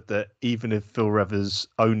discovered that even if Phil Rivers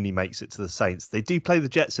only makes it to the Saints, they do play the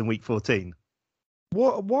Jets in Week 14.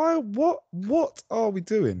 What? Why? What are we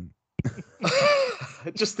doing?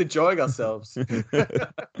 Just enjoying ourselves.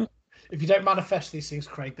 If you don't manifest these things,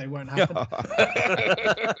 Craig, they won't happen.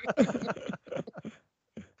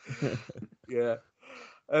 Yeah.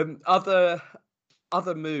 Other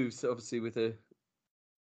moves, obviously, with the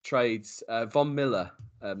trades. Von Miller,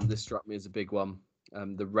 this struck me as a big one.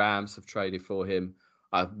 The Rams have traded for him.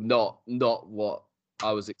 Not what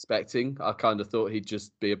I was expecting. I kind of thought he'd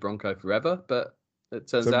just be a Bronco forever, but it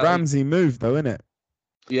turns out. It's a Ramsey move, though, isn't it?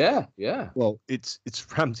 Yeah. Well, it's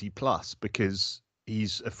Ramsey plus, because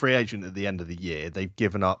he's a free agent at the end of the year. They've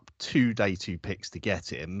given up 2 day 2 picks to get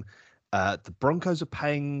him. The Broncos are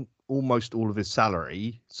paying almost all of his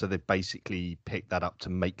salary, so they basically picked that up to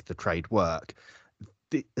make the trade work.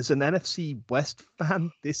 As an NFC West fan,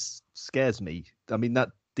 this scares me. I mean,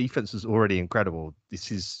 that defense is already incredible. This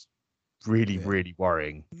is really, really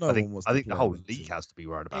worrying. I think the whole league has to be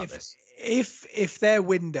worried about this. If their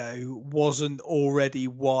window wasn't already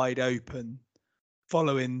wide open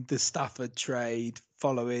following the Stafford trade,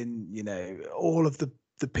 following, all of the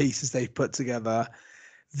pieces they've put together,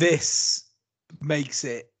 this makes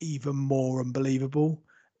it even more unbelievable.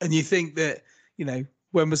 And you think that,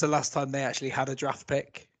 when was the last time they actually had a draft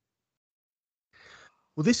pick?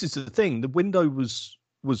 Well, this is the thing. The window was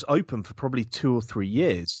open for probably 2 or 3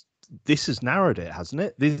 years. This has narrowed it, hasn't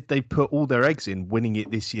it? They put all their eggs in winning it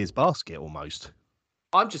this year's basket almost.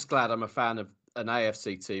 I'm just glad I'm a fan of an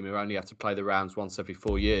AFC team who only have to play the Rams once every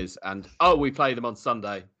 4 years. And, we play them on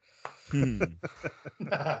Sunday.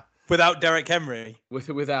 Without Derrick Henry?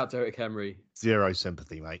 Without Derrick Henry. Zero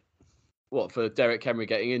sympathy, mate. What, for Derrick Henry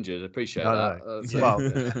getting injured? Appreciate that.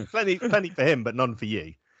 Well, plenty for him, but none for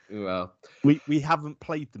you. Well, we haven't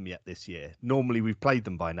played them yet this year. Normally, we've played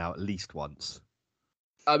them by now at least once.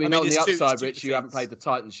 On the it's upside, two Rich, you haven't played the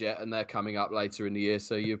Titans yet, and they're coming up later in the year,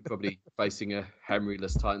 so you're probably facing a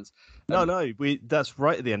Henry-less Titans. No, that's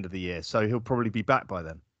right at the end of the year, so he'll probably be back by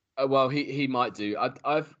then. Well, he might do.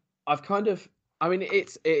 I've kind of. I mean,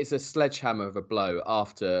 it's a sledgehammer of a blow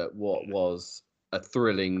after what was a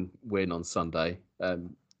thrilling win on Sunday.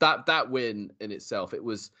 That win in itself, it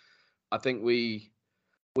was. I think we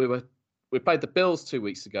played the Bills 2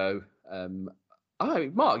 weeks ago.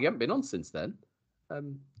 Mark, you haven't been on since then.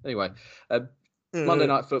 Anyway, Monday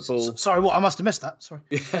Night Football. Sorry, what? I must have missed that. Sorry.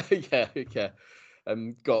 Yeah.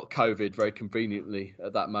 Got COVID very conveniently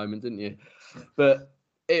at that moment, didn't you? But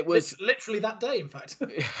it was literally that day, in fact.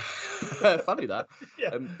 Funny that.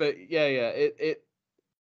 Yeah. But yeah.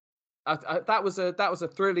 That was a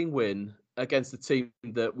thrilling win against a team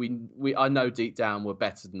that we I know deep down were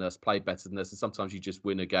better than us, played better than us, and sometimes you just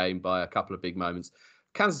win a game by a couple of big moments.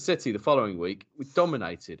 Kansas City the following week, we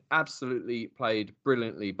dominated, absolutely played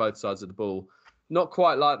brilliantly both sides of the ball. Not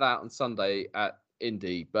quite like that on Sunday at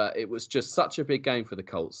Indy, but it was just such a big game for the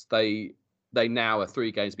Colts. They now are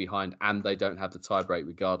 3 games behind and they don't have the tiebreak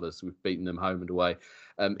regardless. We've beaten them home and away.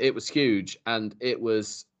 It was huge and it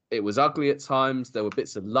was ugly at times. There were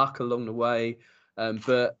bits of luck along the way,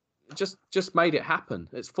 but just made it happen.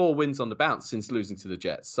 It's 4 wins on the bounce since losing to the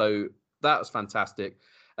Jets. So that was fantastic.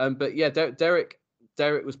 But yeah,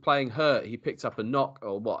 Derek was playing hurt. He picked up a knock,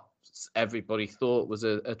 or what everybody thought was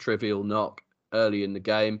a trivial knock early in the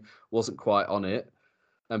game. Wasn't quite on it.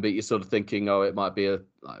 But you're sort of thinking, it might be a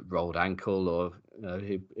rolled ankle, or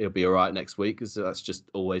he'll be all right next week, because that's just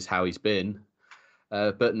always how he's been.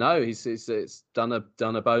 But no, he's done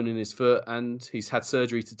a bone in his foot, and he's had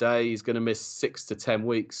surgery today. He's going to miss 6 to 10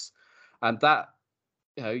 weeks, and that.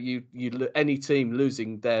 Any team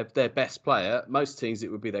losing their best player, most teams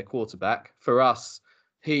it would be their quarterback. For us,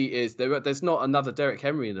 he is there. There's not another Derrick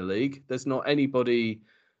Henry in the league. There's not anybody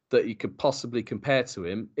that you could possibly compare to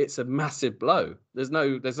him. It's a massive blow. There's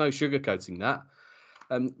no sugarcoating that.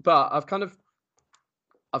 But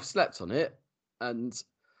I've slept on it, and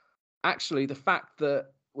actually the fact that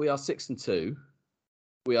we are 6-2,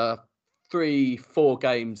 we are 3-4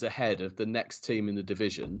 games ahead of the next team in the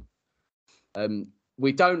division.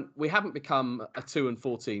 We haven't become a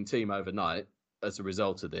 2-14 team overnight as a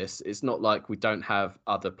result of this. It's not like we don't have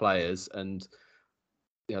other players, and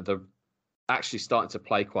they're actually starting to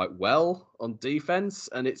play quite well on defense,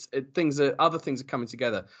 and other things are coming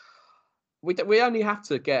together. We only have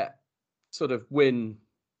to get sort of win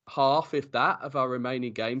half, if that, of our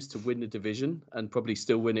remaining games to win the division, and probably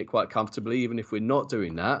still win it quite comfortably, even if we're not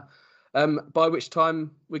doing that. By which time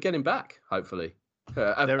we're getting back, hopefully.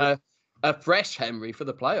 A fresh Henry for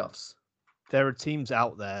the playoffs. There are teams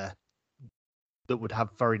out there that would have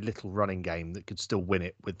very little running game that could still win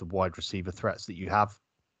it with the wide receiver threats that you have.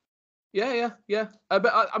 Yeah.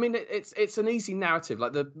 But I mean, it's an easy narrative.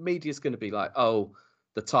 Like, the media's going to be like, oh,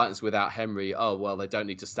 the Titans without Henry. Oh, well, they don't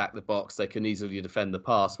need to stack the box. They can easily defend the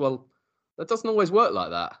pass. Well, that doesn't always work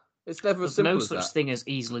like that. It's never as simple as that. No such thing as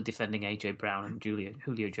easily defending AJ Brown and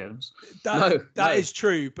Julio Jones. That is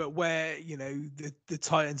true, but where the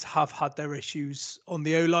Titans have had their issues on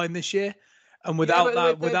the O-line this year, and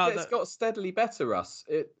it's got steadily better, Russ.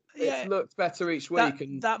 It's looked better each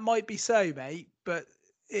week. That might be so, mate, but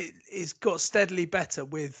it's got steadily better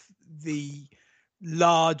with the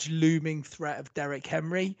large looming threat of Derrick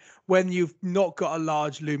Henry. When you've not got a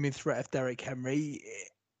large looming threat of Derrick Henry,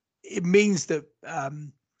 it means that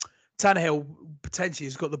Tannehill potentially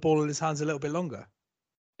has got the ball in his hands a little bit longer.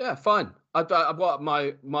 Yeah, fine.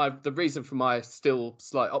 The reason for my still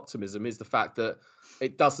slight optimism is the fact that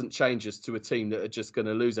it doesn't change us to a team that are just going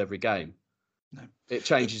to lose every game. No. It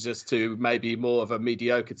changes us to maybe more of a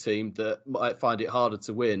mediocre team that might find it harder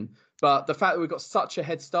to win, But the fact that we've got such a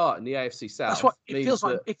head start in the AFC South, That's what it means feels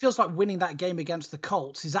like. that- It feels like winning that game against the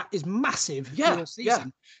Colts is massive for Yeah, your season. yeah,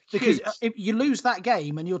 Because huge. if you lose that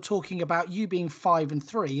game and you're talking about you being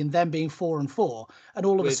 5-3 and them being 4-4, and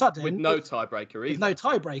all of a sudden with no tiebreaker either. with no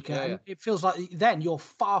tiebreaker, Yeah, and it feels like then you're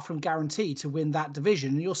far from guaranteed to win that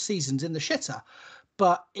division, and your season's in the shitter.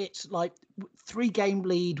 But it's like 3-game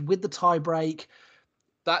lead with the tiebreak.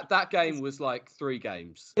 That game was like 3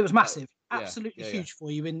 games. It was massive, yeah, absolutely yeah. huge for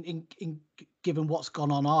you. In given what's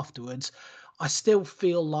gone on afterwards, I still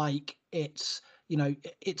feel like it's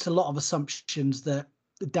a lot of assumptions that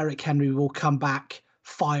Derrick Henry will come back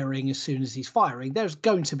firing as soon as he's firing. There's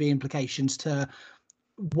going to be implications to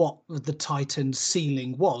what the Titans'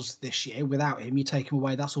 ceiling was this year. Without him, you take him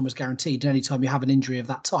away, that's almost guaranteed. And anytime you have an injury of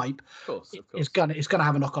that type, Of course. it's gonna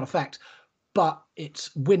have a knock-on effect. But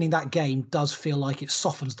it's winning that game does feel like it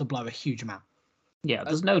softens the blow a huge amount. Yeah,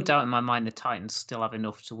 there's no doubt in my mind the Titans still have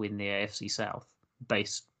enough to win the AFC South,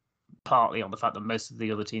 based partly on the fact that most of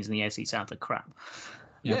the other teams in the AFC South are crap.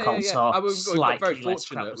 Colts are We've got slightly very less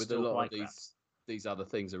crap, fortunate but with a still lot quite of crap. these other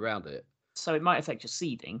things around it. So it might affect your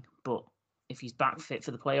seeding, but if he's back fit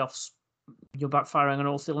for the playoffs, you're backfiring on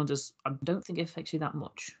all cylinders. I don't think it affects you that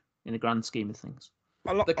much in the grand scheme of things.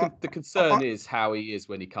 The concern is how he is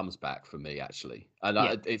when he comes back for me, actually.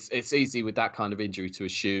 And it's easy with that kind of injury to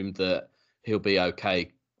assume that he'll be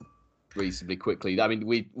okay reasonably quickly. I mean,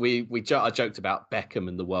 I joked about Beckham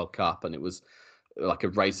and the World Cup, and it was like a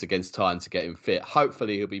race against time to get him fit.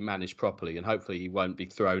 Hopefully he'll be managed properly, and hopefully he won't be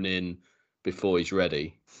thrown in before he's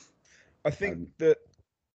ready. I think that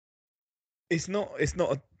it's not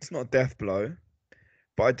a death blow,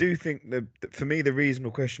 but I do think that for me the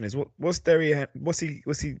reasonable question is what's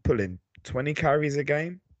he pulling? 20 carries a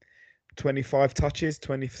game, 25 touches,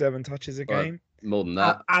 27 touches a game, more than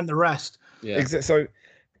that, and the rest. Yeah. So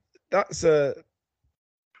that's a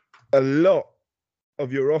lot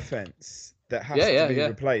of your offense that has to be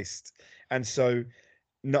replaced, and so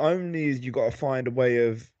not only is you got to find a way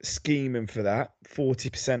of scheming for that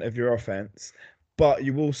 40% of your offense, but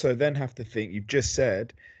you also then have to think, you've just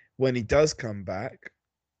said, when he does come back,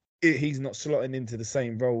 he's not slotting into the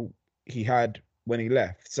same role he had when he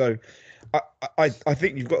left. So I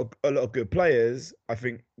think you've got a lot of good players. I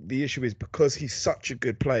think the issue is because he's such a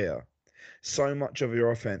good player, so much of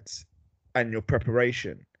your offense and your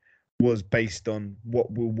preparation was based on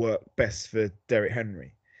what will work best for Derrick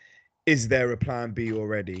Henry. Is there a plan B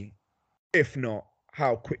already? If not,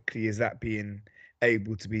 how quickly is that being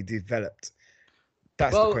able to be developed?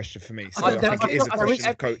 That's the question for me. So I think it is a question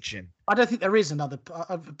of coaching. I don't think there is another.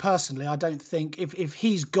 Personally, I don't think if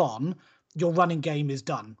he's gone, your running game is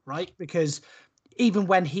done, right? Because even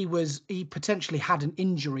when he potentially had an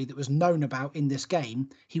injury that was known about in this game,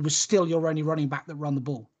 he was still your only running back that run the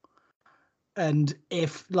ball. And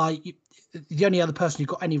if the only other person who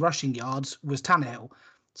got any rushing yards was Tannehill.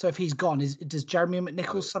 So if he's gone, does Jeremy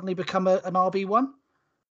McNichols suddenly become an RB1?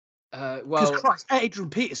 Because Christ, Adrian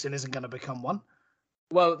Peterson isn't going to become one.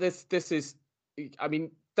 Well, this is, I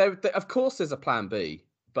mean, there of course there's a plan B,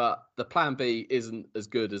 but the plan B isn't as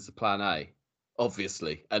good as the plan A,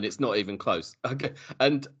 obviously, and it's not even close. Okay,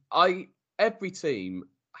 and every team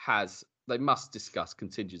they must discuss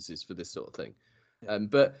contingencies for this sort of thing.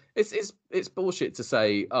 But it's bullshit to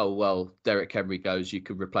say, oh well, Derrick Henry goes, you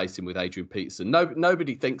could replace him with Adrian Peterson.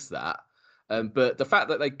 Nobody thinks that. But the fact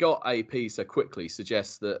that they got AP so quickly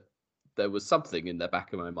suggests that there was something in their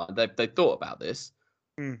back of my mind. They thought about this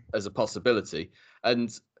as a possibility.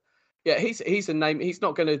 And yeah, he's a name. He's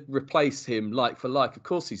not going to replace him like for like. Of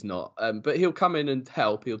course he's not. But he'll come in and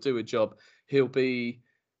help. He'll do a job.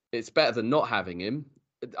 It's better than not having him.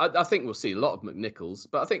 I think we'll see a lot of McNichols,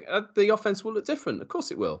 but I think the offense will look different. Of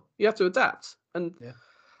course it will. You have to adapt. As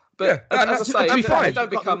I say, you've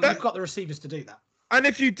got the receivers to do that. And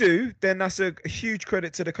if you do, then that's a huge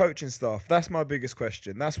credit to the coaching staff. That's my biggest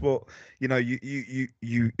question. That's what, you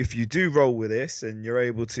if you do roll with this and you're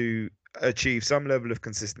able to achieve some level of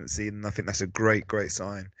consistency, then I think that's a great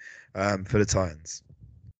sign for the Titans.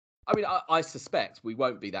 I mean, I suspect we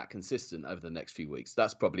won't be that consistent over the next few weeks.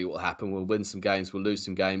 That's probably what will happen. We'll win some games, we'll lose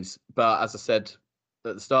some games. But as I said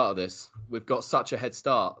at the start of this, we've got such a head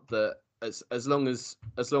start that as long as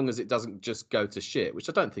it doesn't just go to shit, which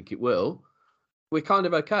I don't think it will, we're kind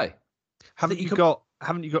of okay. Haven't you got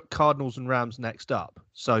Cardinals and Rams next up?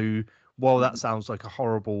 So while that sounds like a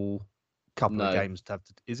horrible couple of games to have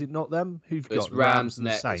to, is it not them who've got it's Rams and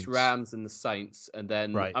the Saints? It's Rams and the Saints, and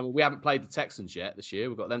then I mean we haven't played the Texans yet this year.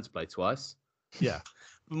 We've got them to play twice. Yeah,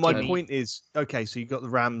 My Jimmy. point is, okay, so you got the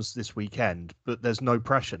Rams this weekend, but there's no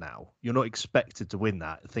pressure now. You're not expected to win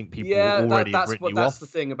that. I think people already have written you that's off. the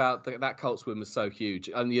thing about that Colts win was so huge,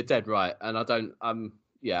 and you're dead right. And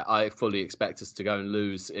I fully expect us to go and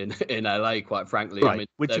lose in LA. Quite frankly, Right, I mean,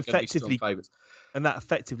 which they're gonna be effectively- strong favourites. And that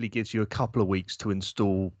effectively gives you a couple of weeks to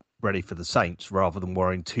install ready for the Saints rather than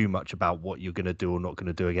worrying too much about what you're going to do or not going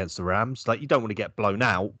to do against the Rams. Like, you don't want to get blown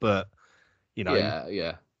out, but,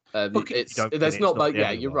 Yeah. Look, There's not like, the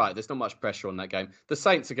end of the you're world. right. There's not much pressure on that game. The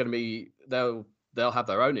Saints are going to be they'll have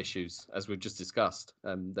their own issues, as we've just discussed.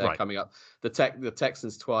 They're Right. coming up. The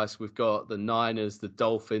Texans twice. We've got the Niners, the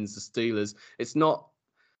Dolphins, the Steelers. It's not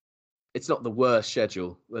the worst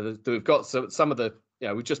schedule. We've got some of the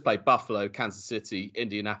we've just played Buffalo, Kansas City,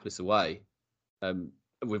 Indianapolis away.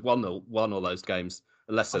 We've won all those games.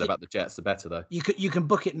 The less said about the Jets, the better, though. You can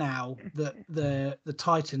book it now that the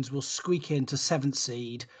Titans will squeak into 7th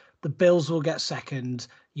seed. The Bills will get 2nd.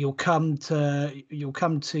 You'll come to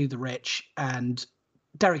the Rich, and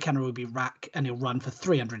Derrick Henry will be rack, and he'll run for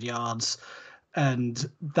 300 yards, and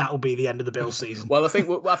that will be the end of the Bills season. Well, I think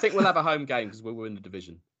we'll have a home game because we'll win the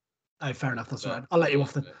division. Oh, fair enough. That's right. I'll let you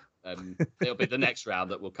off then. It'll be the next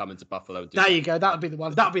round that will come into Buffalo. There you go. That'll be the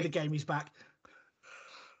one. That'll be the game he's back.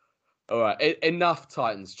 All right, enough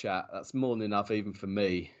Titans chat. That's more than enough, even for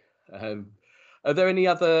me. Are there any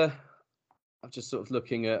other? I'm just sort of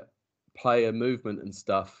looking at player movement and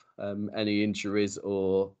stuff. Any injuries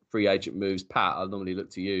or free agent moves? Pat, I normally look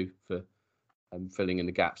to you for filling in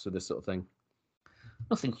the gaps with this sort of thing.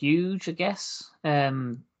 Nothing huge, I guess.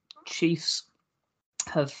 Chiefs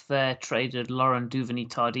have traded Lauren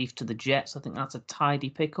Duvernay-Tardif to the Jets. I think that's a tidy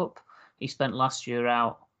pickup. He spent last year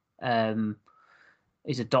out.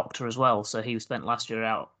 He's a doctor as well, so he spent last year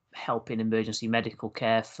out helping emergency medical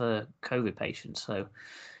care for COVID patients. So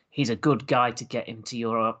he's a good guy to get into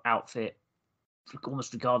your outfit,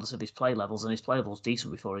 almost regardless of his play levels, and his play level's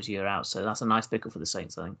decent before his year out. So that's a nice pickup for the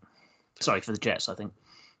Saints, I think. Sorry, for the Jets, I think.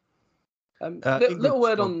 Little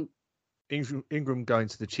word on Ingram going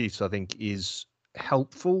to the Chiefs, I think, is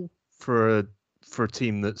helpful for a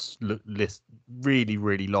team that's really,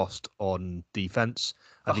 really lost on defense.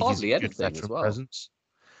 I think hardly he's a good anything as veteran well. presence.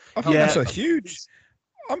 I think Yeah. that's a huge.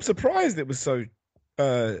 I'm surprised it was so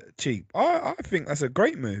cheap. I think that's a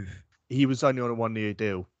great move. He was only on a 1-year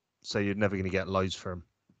deal, so you're never going to get loads for him.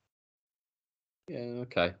 Yeah,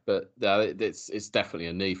 okay, but it's definitely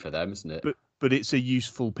a need for them, isn't it? But it's a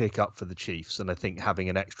useful pickup for the Chiefs, and I think having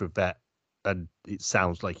an extra vet, and it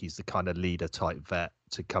sounds like he's the kind of leader type vet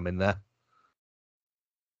to come in there.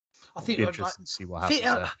 I think Be interesting to see what happens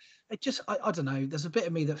there. I don't know. There's a bit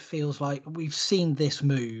of me that feels like we've seen this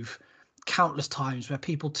move countless times where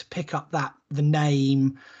people to pick up the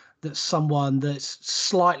name that's someone that's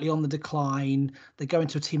slightly on the decline. They go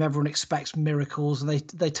into a team everyone expects miracles, and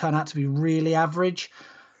they turn out to be really average.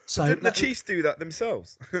 So Didn't the Chiefs do that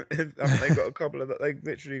themselves? They got a couple of that. They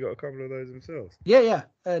literally got a couple of those themselves. yeah,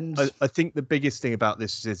 and I think the biggest thing about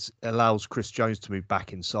this is it allows Chris Jones to move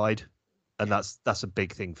back inside, and that's a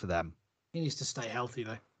big thing for them. he needs to stay healthy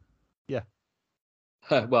though.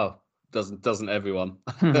 Well, doesn't everyone?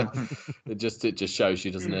 It just shows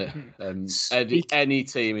you, doesn't it? Any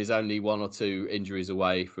team is only 1 or 2 injuries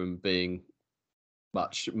away from being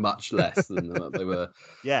much less than what they were.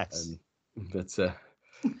 Yes.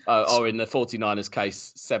 Or in the 49ers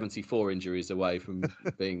case, 74 injuries away from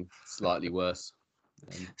being slightly worse.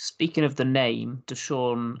 Speaking of the name,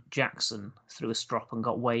 Deshaun Jackson threw a strop and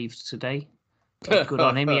got waived today. Good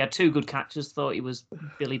on him. He had 2 good catches. Thought he was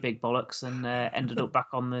Billy Big Bollocks, and ended up back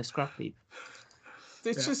on the scrap heap.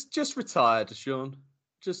 It's just retire, Deshaun.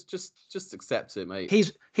 Just accept it, mate.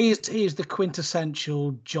 He is the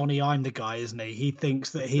quintessential Johnny I'm the guy, isn't he? He thinks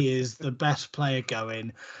that he is the best player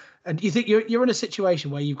going, and you think you're in a situation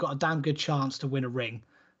where you've got a damn good chance to win a ring,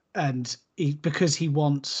 and because he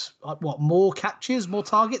wants more catches, more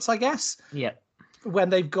targets, I guess. Yeah. When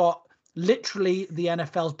they've got literally the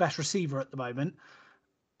NFL's best receiver at the moment.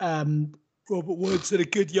 Robert Woods and a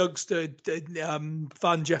good youngster,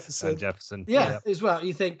 Van Jefferson. Yeah, as well.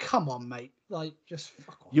 You think, come on, mate. Like, just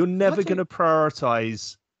fuck off. You're never going to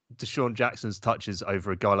prioritize Deshaun Jackson's touches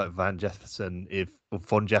over a guy like Von Jefferson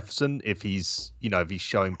if he's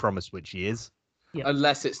showing promise, which he is. Yeah.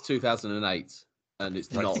 Unless it's 2008. And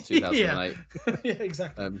it's not 2008. Yeah,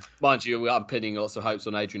 exactly. Mind you, I'm pinning lots of hopes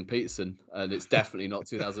on Adrian Peterson, and it's definitely not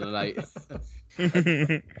 2008.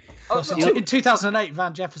 In 2008,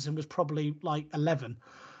 Van Jefferson was probably like 11.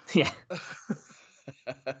 Yeah.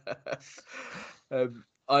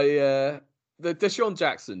 The Deshaun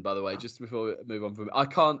Jackson, by the way, just before we move on from it, I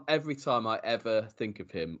can't, every time I ever think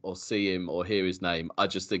of him or see him or hear his name, I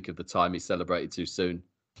just think of the time he celebrated too soon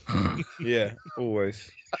Yeah, always.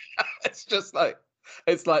 It's just like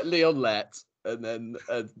it's like Leon Lett and then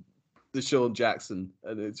Deshaun Jackson,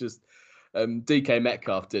 and it's just DK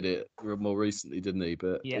Metcalf did it more recently, didn't he?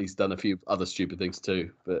 But Yeah. he's done a few other stupid things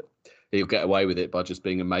too. But he'll get away with it by just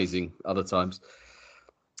being amazing other times.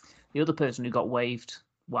 The other person who got waived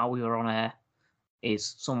while we were on air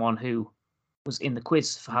is someone who was in the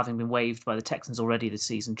quiz for having been waived by the Texans already this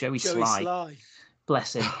season, Joey Sly.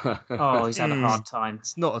 Bless him. Oh, he's had a hard time.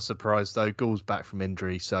 It's not a surprise though. Gall's back from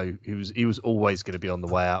injury, so he was always going to be on the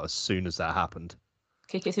way out as soon as that happened.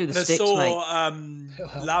 Kick it through the And I sticks, saw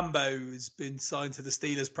mate. Lambo's been signed to the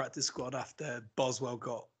Steelers practice squad after Boswell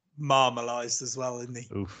got marmalised as well, isn't he?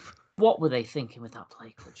 Oof. What were they thinking with that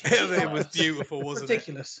play? It was beautiful, wasn't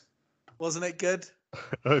Ridiculous. it? Wasn't it good?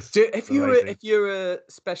 If you're a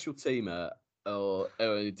special teamer or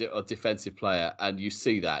a defensive player and you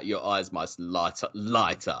see that, your eyes must light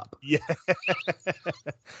up. Yeah,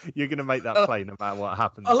 you're going to make that play no matter what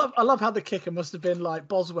happens. I love how the kicker must have been like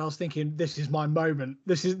Boswell's thinking, "This is my moment.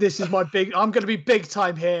 This is my big. I'm going to be big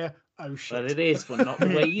time here." Oh shit! Well, it is, but not the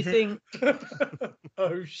way you think.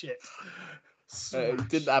 Oh shit! He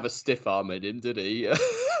didn't have a stiff arm in him, did he?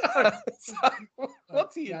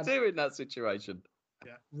 What do you do in that situation?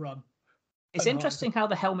 Yeah, run. It's interesting how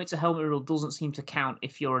the helmet-to-helmet rule doesn't seem to count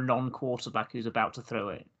if you're a non-quarterback who's about to throw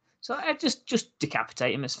it. So just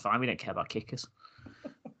decapitate him. It's fine. We don't care about kickers.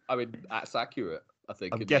 I mean, that's accurate. I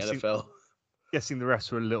think I'm in guessing, the NFL. Guessing the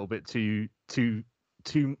rest were a little bit too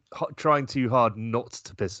trying too hard not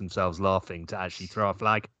to piss themselves laughing to actually throw a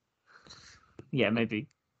flag. Yeah, maybe.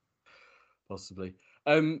 Possibly.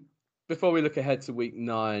 Before we look ahead to week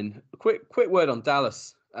 9, a quick word on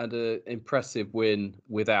Dallas and an impressive win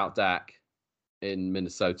without Dak in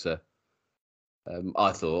Minnesota.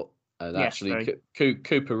 I thought, and Yes, actually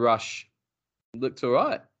Cooper Rush looked all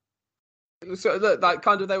right. So like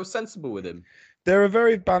kind of they were sensible with him. They're a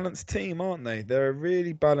very balanced team, aren't they? They're a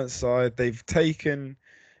really balanced side. They've taken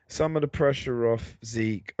some of the pressure off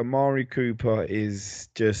Zeke. Amari Cooper is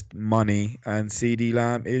just money, and CeeDee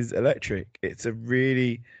Lamb is electric. It's a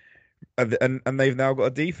really and they've now got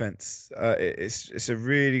a defense. It's a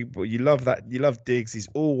really you love that. You love Diggs. He's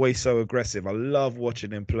always so aggressive. I love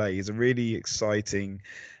watching him play. He's a really exciting,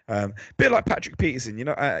 bit like Patrick Peterson.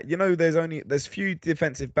 There's few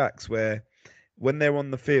defensive backs where when they're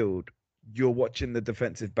on the field, you're watching the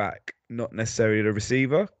defensive back, not necessarily the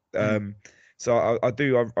receiver. So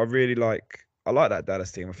I really like that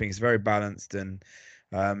Dallas team. I think it's very balanced, and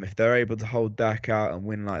if they're able to hold Dak out and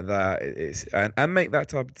win like that, and make that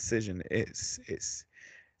type of decision, it's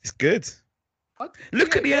good.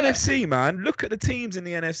 Look at the NFC, man. Look at the teams in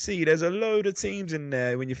the NFC. There's a load of teams in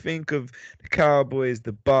there. When you think of the Cowboys,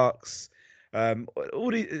 the Bucks,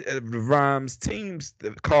 all the Rams, teams,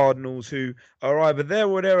 the Cardinals, who are either there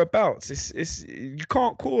or thereabouts. It's you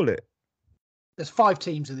can't call it. There's 5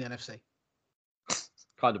 teams in the NFC.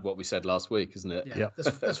 Kind of what we said last week, isn't it? Yeah.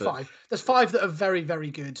 There's 5. There's 5 that are very, very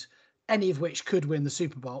good. Any of which could win the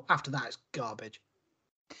Super Bowl. After that, it's garbage.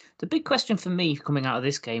 The big question for me coming out of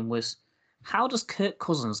this game was, how does Kirk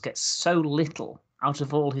Cousins get so little out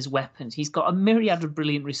of all his weapons? He's got a myriad of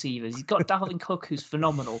brilliant receivers. He's got Dalvin Cook, who's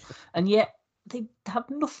phenomenal, and yet they have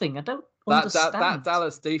nothing. I don't understand. That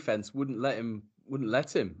Dallas defense wouldn't let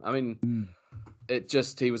him. I mean,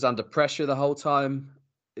 he was under pressure the whole time.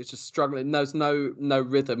 It's just struggling. There's no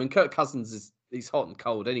rhythm, and Kirk Cousins he's hot and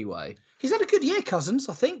cold anyway. He's had a good year, Cousins.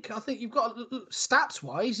 I think you've got stats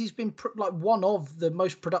wise, he's been like one of the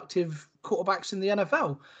most productive quarterbacks in the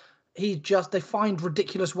NFL. They find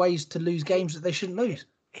ridiculous ways to lose games that they shouldn't lose.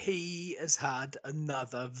 He has had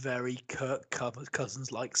another very Kirk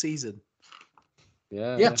Cousins-like season.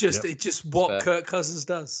 Yeah. It's just what Fair. Kirk Cousins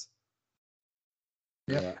does.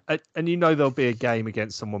 Yeah. And there'll be a game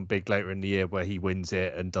against someone big later in the year where he wins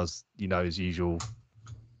it and does his usual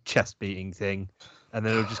chest beating thing, and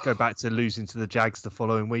then he'll just go back to losing to the Jags the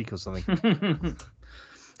following week or something.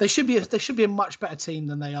 They should be a much better team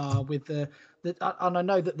than they are with and I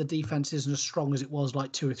know that the defense isn't as strong as it was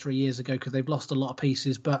like 2 or 3 years ago because they've lost a lot of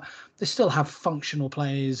pieces, but they still have functional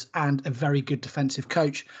players and a very good defensive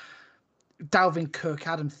coach. Dalvin Cook,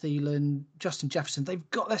 Adam Thielen, Justin Jefferson, they're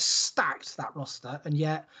stacked, that roster, and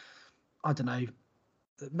yet I don't know,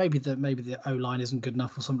 maybe the O-line isn't good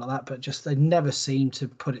enough or something like that, but just they never seem to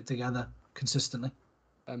put it together consistently.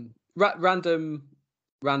 Random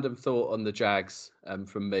thought on the Jags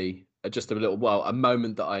from me. Just a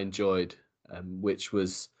moment that I enjoyed, which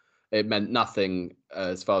was it meant nothing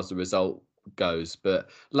as far as the result goes, but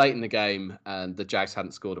late in the game and the Jags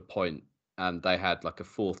hadn't scored a point and they had like a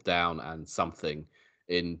 4th down and something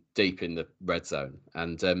deep in the red zone,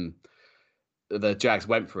 and the Jags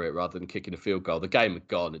went for it rather than kicking a field goal. The game had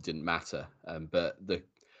gone; it didn't matter. But the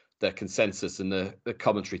consensus and the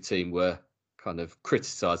commentary team were kind of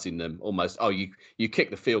criticising them almost. Oh, you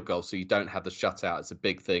kick the field goal, so you don't have the shutout. It's a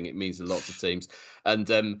big thing. It means a lot to teams, and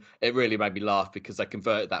it really made me laugh because they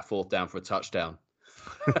converted that 4th down for a touchdown.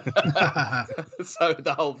 So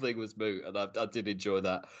the whole thing was moot, and I did enjoy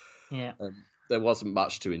that. Yeah. There wasn't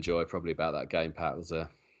much to enjoy probably about that game, Pat. Was there?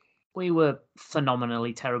 We were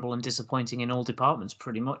phenomenally terrible and disappointing in all departments,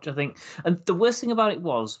 pretty much, I think. And the worst thing about it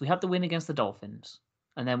was we had the win against the Dolphins,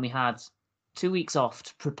 and then we had 2 weeks off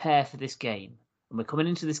to prepare for this game. And we're coming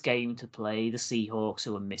into this game to play the Seahawks,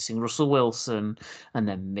 who are missing Russell Wilson, and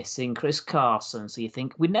they're missing Chris Carson. So you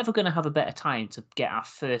think, we're never going to have a better time to get our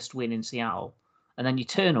first win in Seattle. And then you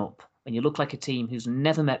turn up, and you look like a team who's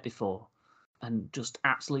never met before, and just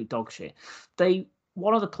absolute dog shit.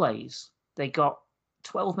 One of the plays, they got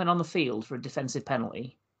 12 men on the field for a defensive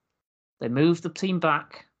penalty. They moved the team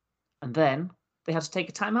back, and then they had to take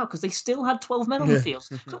a timeout because they still had 12 men on the field.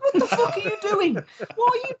 So what the fuck are you doing?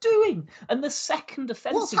 What are you doing? And the second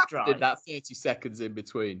offensive drive, in that 30 seconds in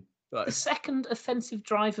between? Like... The second offensive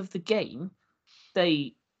drive of the game,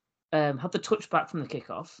 they had the touchback from the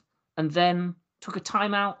kickoff, and then took a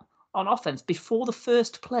timeout on offense before the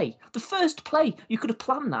first play. The first play, you could have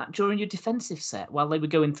planned that during your defensive set while they were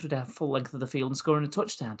going through their full length of the field and scoring a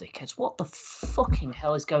touchdown, dickheads. What the fucking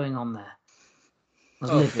hell is going on there?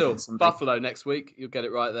 Still, Buffalo next week. You'll get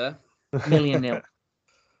it right there. 1,000,000.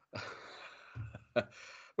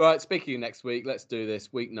 Right, speaking of next week, let's do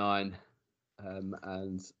this. Week 9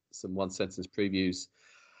 and some one-sentence previews.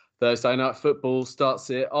 Thursday Night Football starts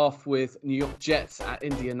it off with New York Jets at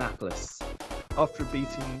Indianapolis. After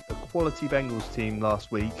beating a quality Bengals team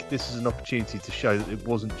last week, this is an opportunity to show that it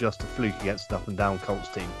wasn't just a fluke against an up-and-down Colts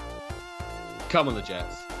team. Come on, the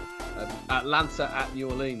Jets. Atlanta at New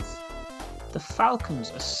Orleans. The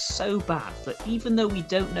Falcons are so bad that even though we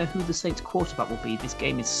don't know who the Saints quarterback will be, this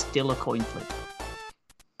game is still a coin flip.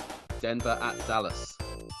 Denver at Dallas.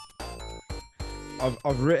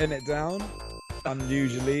 I've written it down. I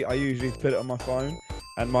usually put it on my phone,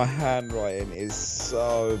 and my handwriting is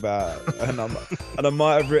so bad, and I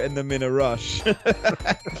might have written them in a rush.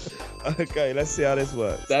 Okay, let's see how this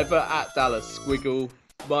works. Denver at Dallas. Squiggle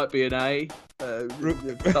might be an A.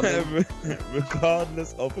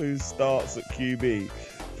 Regardless of who starts at QB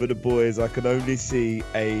for the boys, I can only see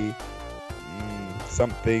a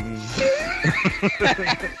something.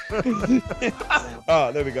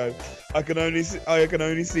 There we go. I can only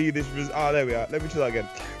see this. There we are. Let me try that again.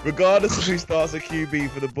 Regardless of who starts at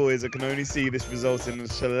QB for the boys, I can only see this resulting in a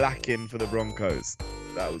shellacking for the Broncos.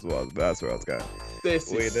 That's where I was going.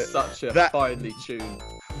 This is such a finely tuned.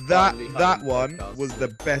 That one was the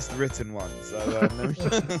best written one. So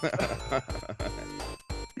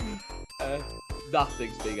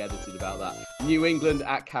nothing's being edited about that. New England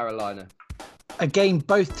at Carolina. A game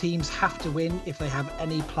both teams have to win if they have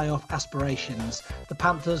any playoff aspirations. The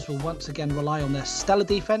Panthers will once again rely on their stellar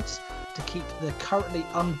defense to keep the currently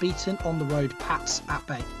unbeaten on the road Pats at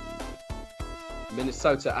bay.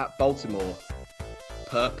 Minnesota at Baltimore.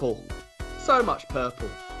 Purple. So much purple.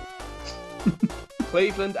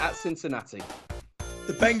 Cleveland at Cincinnati.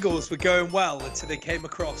 The Bengals were going well until they came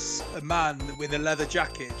across a man with a leather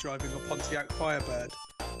jacket driving a Pontiac Firebird.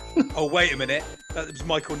 Oh, wait a minute. That was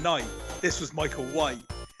Michael Knight. This was Michael White.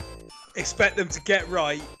 Expect them to get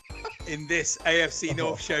right in this AFC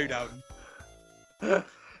North showdown.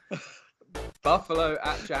 Buffalo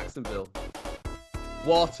at Jacksonville.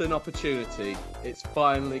 What an opportunity. It's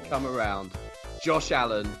finally come around. Josh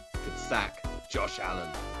Allen could sack Josh Allen.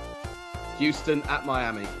 Houston at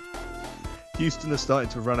Miami. Houston are starting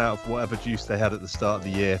to run out of whatever juice they had at the start of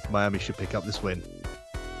the year. Miami should pick up this win.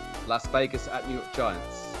 Las Vegas at New York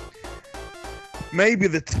Giants. Maybe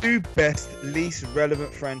the two best, least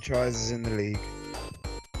relevant franchises in the league.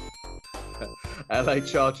 LA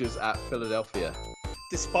Chargers at Philadelphia.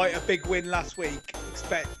 Despite a big win last week,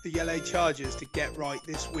 expect the LA Chargers to get right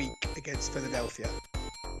this week against Philadelphia.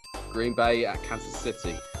 Green Bay at Kansas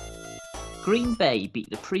City. Green Bay beat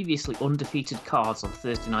the previously undefeated Cards on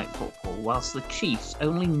Thursday Night Football, whilst the Chiefs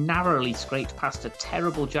only narrowly scraped past a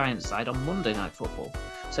terrible Giants side on Monday Night Football.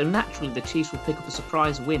 So naturally, the Chiefs will pick up a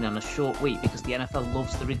surprise win on a short week because the NFL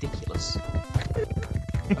loves the ridiculous.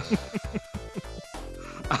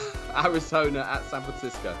 Arizona at San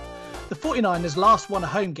Francisco. The 49ers last won a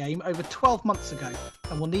home game over 12 months ago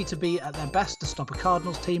and will need to be at their best to stop a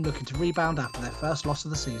Cardinals team looking to rebound after their first loss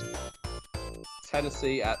of the season.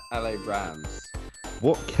 Tennessee at LA Rams.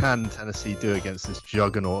 What can Tennessee do against this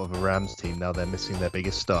juggernaut of a Rams team now they're missing their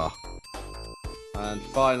biggest star? And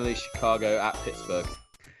finally, Chicago at Pittsburgh.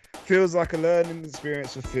 feels like a learning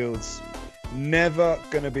experience for Fields. Never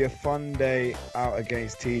going to be a fun day out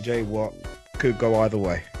against TJ Watt. Could go either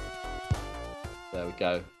way. There we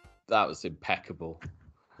go. That was impeccable.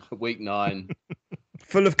 Week 9.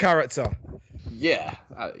 Full of character. Yeah.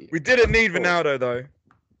 We didn't need Ronaldo, though.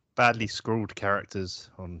 Badly scrawled characters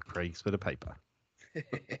on Craig's bit of paper.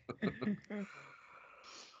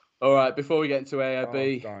 All right, before we get into Oh,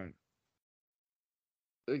 AIB, don't.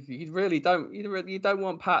 you really don't. You don't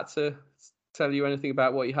want Pat to tell you anything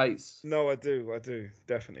about what he hates. No, I do. I do.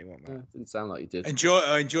 Definitely want that. Didn't sound like you did.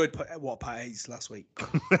 I enjoyed what Pat hates last week.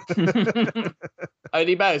 And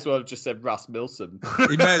he may as well have just said Russ Milson.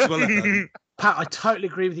 He may as well have done. Pat, I totally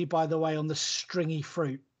agree with you, by the way, on the stringy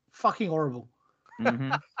fruit. Fucking horrible.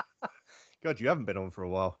 Mhm. God, you haven't been on for a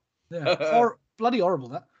while. Yeah. Bloody horrible,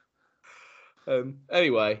 that.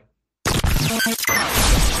 Anyway,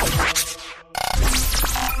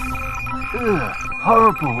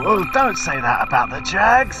 Horrible. Oh, don't say that about the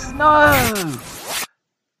Jags. No.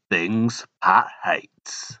 Things Pat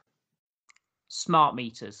hates. Smart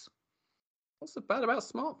meters. what's so bad about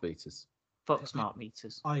smart meters? Fuck smart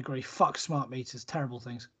meters. I agree. Fuck smart meters. Terrible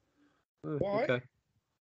things. Why? Okay.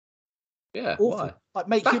 Yeah. Awful. Why? Like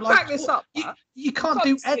make Back, you like back this up. You, Pat. you can't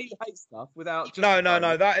do say any. you hate stuff without. Just No.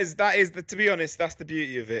 That is the. To be honest, that's the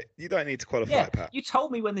beauty of it. You don't need to qualify, Yeah, Pat. you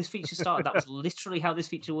told me when this feature started. That was literally how this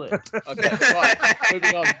feature worked. Okay. Right.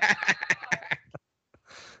 Moving on.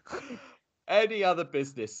 Any other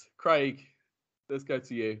business, Craig? Let's go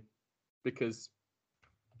to you because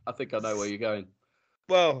I think I know where you're going.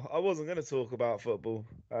 Well, I wasn't going to talk about football.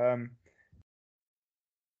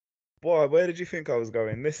 Boy, where did you think I was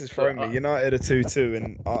going? This is throwing me. United are 2-2,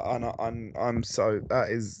 and I'm so that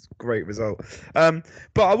is great result. But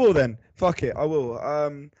I will then. Fuck it, I will.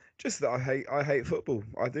 Just that I hate football.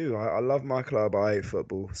 I do. I love my club. I hate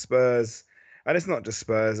football. Spurs, and it's not just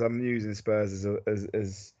Spurs. I'm using Spurs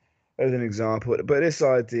as an example. But this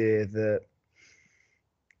idea that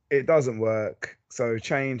it doesn't work, so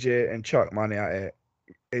change it and chuck money at it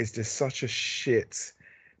is just such a shit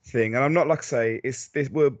thing. And I'm not, like I say,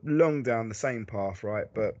 we're long down the same path, right?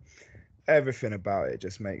 But everything about it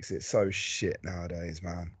just makes it so shit nowadays,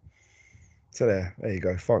 man. So there you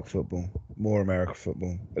go. Fuck football. More American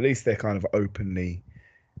football. At least they're kind of openly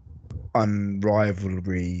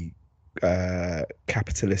unrivalry,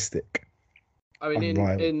 capitalistic. I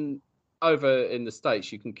mean, over in the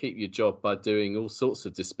States, you can keep your job by doing all sorts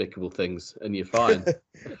of despicable things, and you're fine.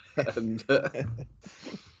 And,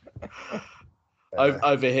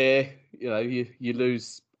 over here, you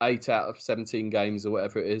lose 8 out of 17 games or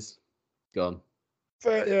whatever it is, gone.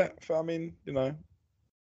 Fair, yeah. I mean,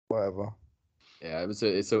 whatever. Yeah,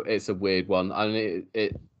 it's a weird one. I mean,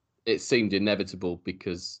 it seemed inevitable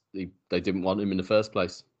because they didn't want him in the first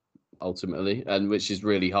place, ultimately, and which is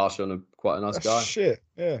really harsh on quite a nice That's guy. shit.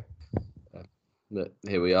 Yeah. But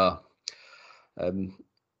here we are.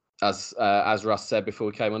 As Russ said before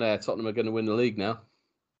we came on air, Tottenham are going to win the league now.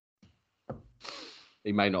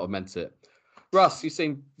 He may not have meant it. Russ,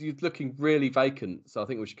 you're looking really vacant, so I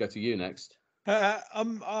think we should go to you next.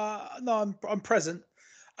 I'm present.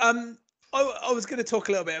 I was going to talk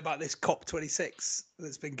a little bit about this COP26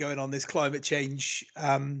 that's been going on, this climate change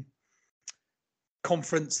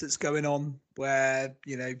conference that's going on, where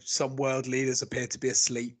some world leaders appear to be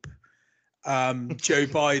asleep. Joe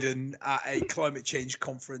Biden at a climate change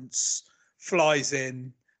conference flies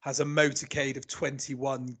in, has a motorcade of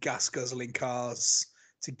 21 gas guzzling cars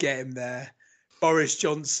to get him there. Boris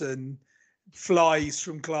Johnson flies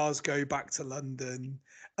from Glasgow back to London,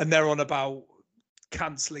 and they're on about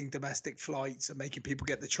cancelling domestic flights and making people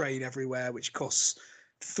get the train everywhere, which costs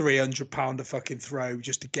 £300 a fucking throw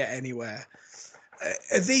just to get anywhere.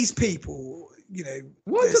 These people,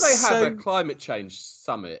 why do they have a climate change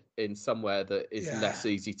summit in somewhere that is less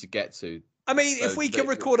easy to get to? I mean, if we can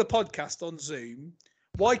record a podcast on Zoom,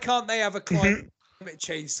 why can't they have a climate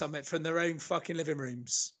change summit from their own fucking living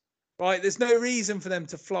rooms? Right? There's no reason for them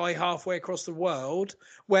to fly halfway across the world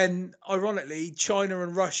when, ironically, China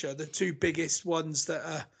and Russia, the two biggest ones that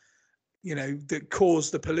are, that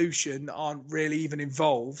cause the pollution, aren't really even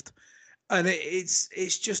involved. And it's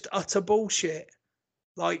just utter bullshit.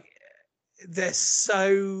 Like, they're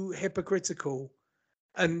so hypocritical.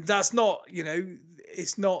 And that's not,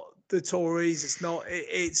 it's not the Tories.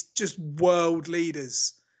 It's just world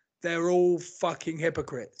leaders. They're all fucking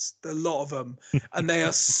hypocrites, a lot of them. And they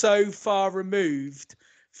are so far removed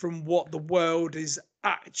from what the world is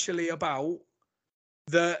actually about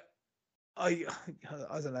that I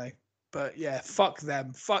don't know. But yeah, fuck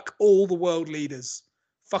them. Fuck all the world leaders.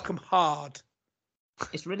 Fuck them hard.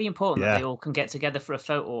 It's really important that Yeah. they all can get together for a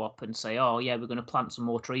photo op and say, "Oh yeah, we're going to plant some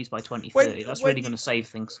more trees by 2030." That's really going to save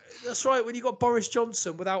things. That's right. When you got Boris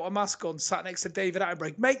Johnson without a mask on, sat next to David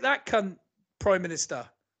Attenborough, make that cunt Prime Minister.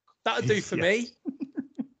 That'll do for me.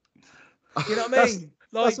 You know what I mean?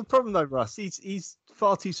 That's the problem, though, Russ. He's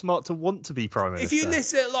far too smart to want to be prime minister. If you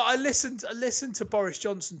listen, I listened to Boris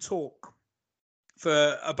Johnson talk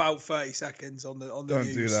for about 30 seconds on the Don't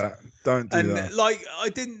news. do that. Don't do that. Like, I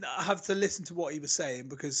didn't have to listen to what he was saying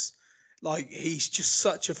because, like, he's just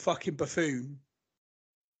such a fucking buffoon.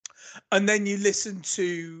 And then you listen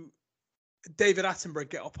to David Attenborough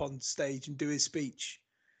get up on stage and do his speech,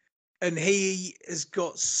 and he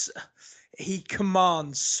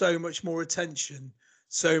commands so much more attention,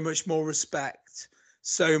 so much more respect,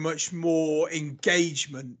 so much more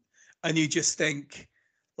engagement, and you just think,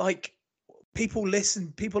 like, people are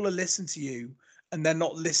listening to you, and they're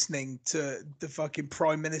not listening to the fucking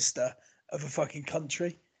prime minister of a fucking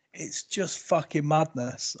country. It's just fucking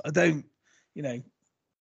madness. I don't,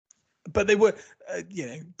 but they were,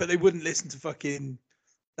 but they wouldn't listen to fucking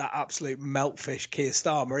that absolute meltfish Keir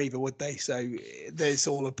Starmer either, would they? So there's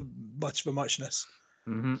all a much of a muchness.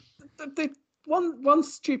 Mm-hmm. One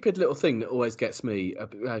stupid little thing that always gets me: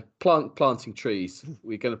 planting trees.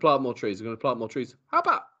 We're going to plant more trees. We're going to plant more trees. How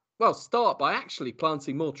about start by actually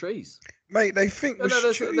planting more trees, Mate, they think we're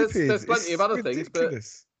stupid. There's plenty of other ridiculous.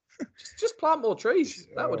 things, but just plant more trees.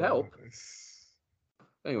 That would help. It's-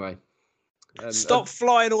 Anyway, Stop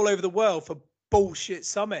flying all over the world for bullshit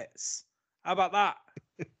summits. How about that?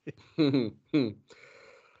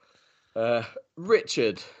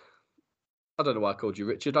 Richard. I don't know why I called you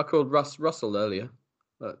Richard. I called Russell earlier,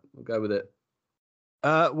 but we'll go with it.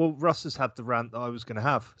 Well, Russ has had the rant that I was going to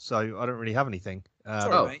have, so I don't really have anything.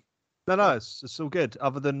 Sorry, mate. No, it's all good.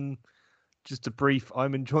 Other than just a brief,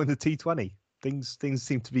 I'm enjoying the T20. Things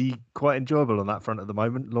seem to be quite enjoyable on that front at the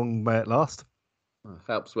moment. Long may it last.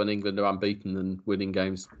 Helps when England are unbeaten and winning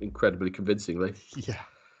games incredibly convincingly. Yeah.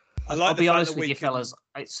 I'll be honest with you, fellas.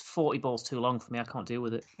 It's 40 balls too long for me. I can't deal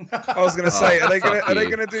with it. I was gonna say, are they fuck gonna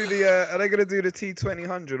you. do the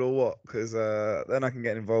T20 or what? Because then I can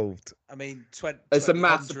get involved. I mean, It's a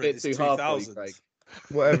massive 2000 bit is too hard for you, 2000. Craig.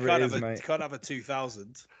 Whatever You it can't is, have mate. You can't have a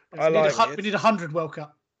 2000. I like. We need 100 World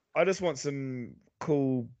Cup. I just want some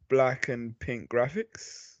cool black and pink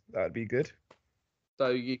graphics. That'd be good. So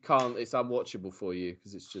you can't. It's unwatchable for you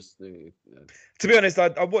because it's just. To be honest,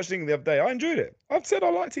 I watched England the other day. I enjoyed it. I've said I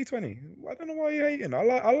like T20. I don't know why you're hating. I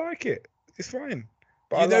like it. It's fine.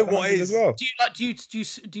 But You I know like the what 100 is- as well.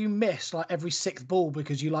 Do you miss like every sixth ball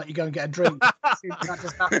because you go and get a drink? That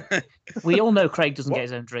just happens. We all know Craig doesn't What? get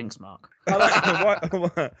his own drinks, Mark.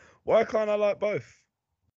 why can't I like both?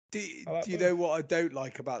 Do I like you both. know what I don't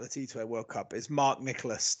like about the T20 World Cup? Is Mark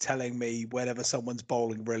Nicholas telling me whenever someone's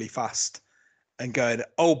bowling really fast and going,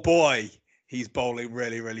 "Oh boy, he's bowling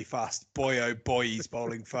really, really fast. Boy, oh boy, he's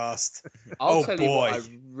bowling fast." I'll Oh, tell you what I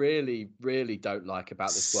boy. really, really don't like about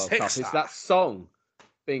this World Cup is Sixer. that song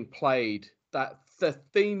being played, the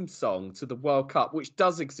theme song to the World Cup, which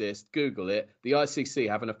does exist. Google it. The ICC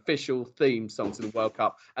have an official theme song to the World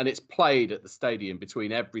Cup, and it's played at the stadium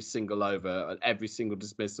between every single over and every single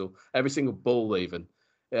dismissal, every single ball even.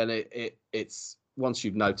 And it's once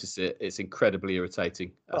you've noticed it, it's incredibly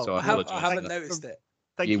irritating. Well, So I I apologise. haven't for that. noticed it.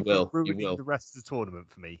 Thank You you, will, for you ruining will. the rest of the tournament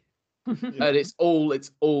for me. And it's all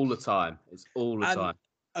the time. It's all the And- time.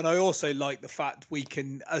 And I also like the fact we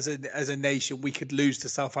can, as a nation, we could lose to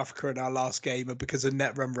South Africa in our last game, and because of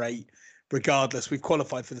net run rate, regardless, we've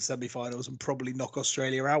qualified for the semi-finals and probably knock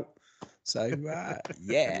Australia out. So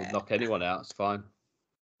yeah, We'll knock anyone out. It's fine.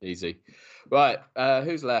 Easy. Right.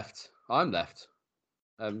 Who's left? I'm left.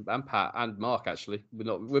 And Pat and Mark actually.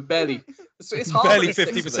 We're barely. It's hard. barely when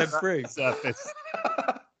it's 50% through. Surface.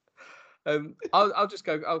 I'll just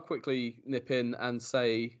go. I'll quickly nip in and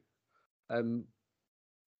say, I'm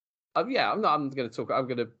going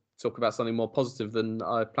to talk about something more positive than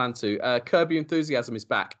I planned to. Curb Your Enthusiasm is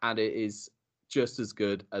back, and it is just as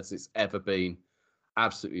good as it's ever been.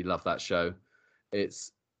 Absolutely love that show.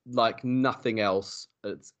 It's like nothing else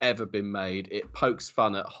that's ever been made. It pokes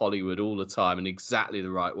fun at Hollywood all the time in exactly the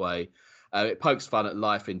right way. It pokes fun at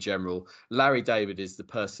life in general. Larry David is the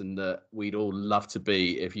person that we'd all love to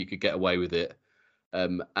be if you could get away with it.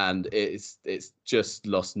 And it's just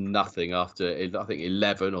lost nothing after, I think,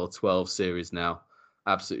 11 or 12 series now.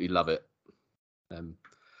 Absolutely love it.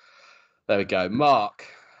 There we go. Mark,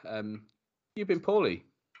 you've been poorly.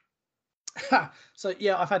 So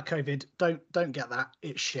yeah, I've had COVID. Don't get that.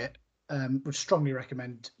 It's shit. Would strongly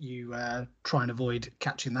recommend you try and avoid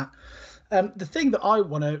catching that. The thing that I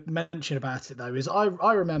want to mention about it though is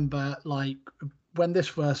I remember like when this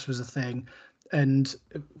first was a thing, And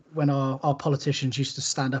when our politicians used to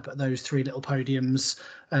stand up at those three little podiums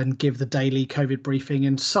and give the daily COVID briefing,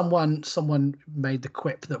 and someone made the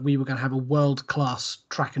quip that we were going to have a world-class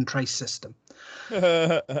track and trace system.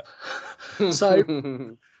 Like,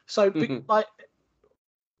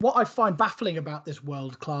 what I find baffling about this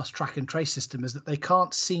world-class track and trace system is that they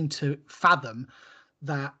can't seem to fathom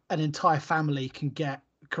that an entire family can get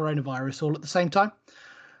coronavirus all at the same time.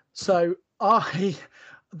 So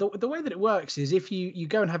the way that it works is if you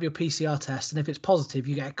go and have your PCR test, and if it's positive,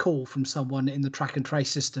 you get a call from someone in the track and trace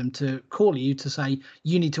system to call you to say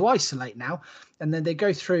you need to isolate now. And then they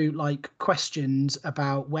go through like questions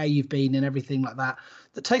about where you've been and everything like that.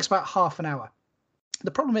 That takes about half an hour.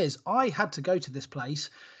 The problem is I had to go to this place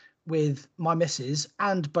with my missus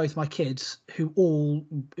and both my kids who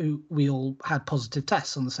we all had positive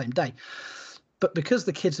tests on the same day. But because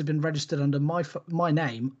the kids have been registered under my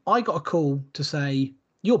name, I got a call to say,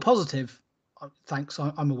 you're positive. Thanks,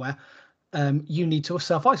 I'm aware. You need to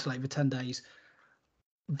self-isolate for 10 days.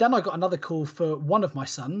 Then I got another call for one of my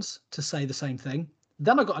sons to say the same thing.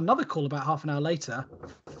 Then I got another call about half an hour later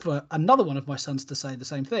for another one of my sons to say the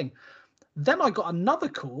same thing. Then I got another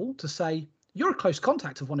call to say, you're a close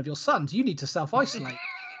contact of one of your sons. You need to self-isolate.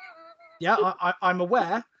 Yeah, I'm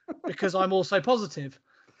aware because I'm also positive.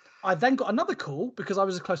 I then got another call because I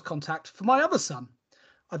was a close contact for my other son.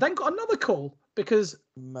 I then got another call because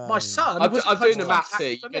my son was I'm doing the maths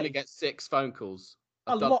here. You're going to get 6 phone calls.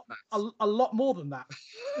 A lot more than that.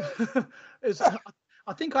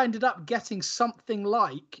 I think I ended up getting something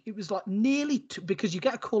like, it was like nearly because you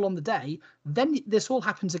get a call on the day, then this all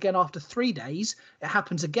happens again after 3 days, it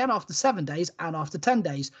happens again after 7 days, and after 10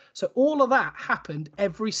 days. So all of that happened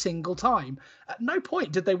every single time. At no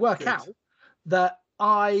point did they work out that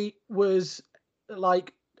I was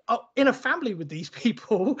like in a family with these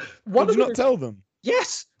people. Did you not tell them?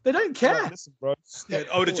 Yes, they don't care. Listen, bro. Yeah,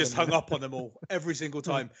 I would have just hung up on them all every single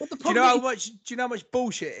time. Do you know how much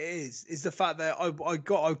bullshit it is? Is the fact that I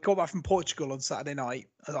got back from Portugal on Saturday night.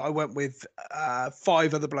 I went with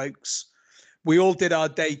 5 other blokes. We all did our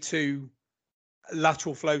day 2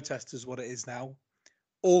 lateral flow test, is what it is now.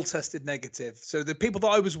 All tested negative. So the people that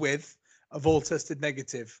I was with have all tested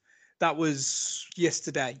negative. That was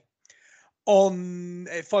yesterday.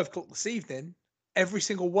 At 5 o'clock this evening, every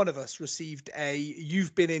single one of us received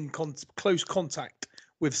you've been in close contact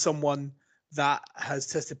with someone that has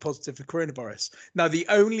tested positive for coronavirus. Now, the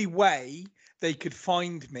only way they could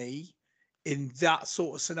find me in that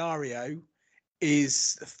sort of scenario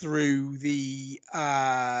is through the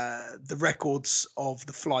records of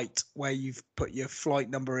the flight, where you've put your flight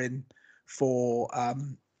number in for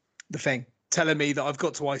the thing, telling me that I've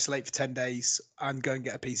got to isolate for 10 days and go and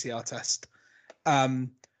get a PCR test.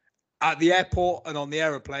 At the airport and on the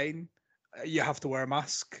aeroplane, you have to wear a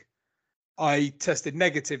mask. I tested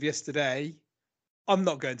negative yesterday. I'm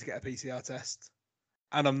not going to get a PCR test,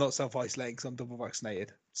 and I'm not self-isolating because I'm double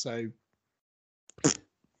vaccinated. So,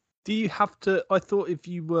 do you have to? I thought if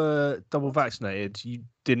you were double vaccinated, you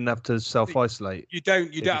didn't have to self-isolate. You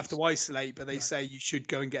don't have to isolate, but they say you should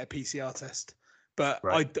go and get a PCR test. But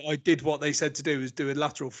right. I did what they said to do, is do a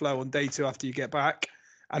lateral flow on day 2 after you get back,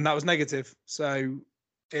 and that was negative. So.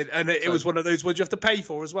 It was one of those ones you have to pay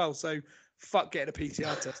for as well. So fuck getting a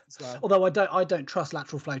PCR test as well. Although I don't trust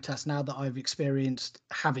lateral flow tests now that I've experienced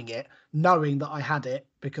having it, knowing that I had it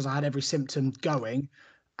because I had every symptom going,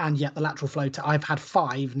 and yet the lateral flow I've had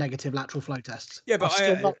 5 negative lateral flow tests. Yeah, but I've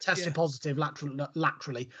still not tested positive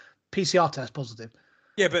laterally. PCR test positive.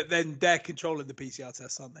 Yeah, but then they're controlling the PCR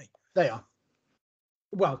tests, aren't they? They are.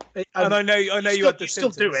 Well, and I know you had the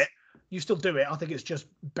symptoms. Still do it. You still do it. I think it's just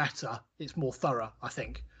better. It's more thorough, I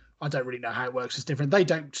think. I don't really know how it works. It's different. They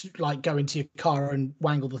don't like go into your car and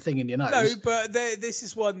wangle the thing in your nose. No, but this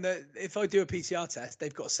is one that if I do a PCR test,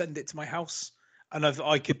 they've got to send it to my house, and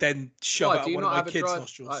I could then shove it out one of my kids'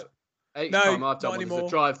 nostrils. Each time I've done one, there's a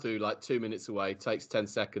drive-through like 2 minutes away. Takes 10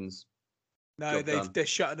 seconds. No, they're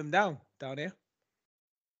shutting them down here.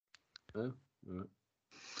 Oh, right.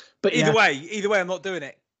 But either way, I'm not doing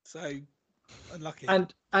it. So unlucky.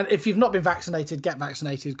 And if you've not been vaccinated, get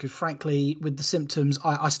vaccinated, because frankly, with the symptoms,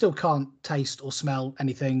 I still can't taste or smell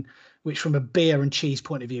anything, which from a beer and cheese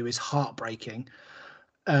point of view is heartbreaking.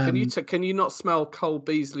 Can you not smell Cole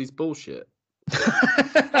Beasley's bullshit?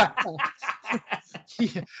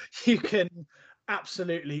 You can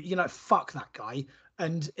absolutely, fuck that guy.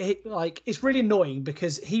 And it's really annoying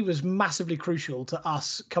because he was massively crucial to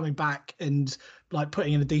us coming back and like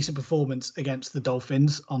putting in a decent performance against the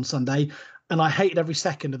Dolphins on Sunday. And I hated every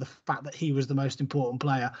second of the fact that he was the most important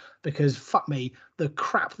player, because fuck me, the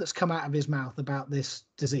crap that's come out of his mouth about this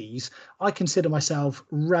disease. I consider myself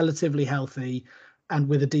relatively healthy and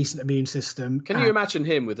with a decent immune system. Can you imagine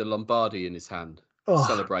him with a Lombardi in his hand,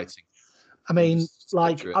 celebrating? I mean, Just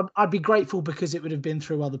like, picture it. I'd be grateful because it would have been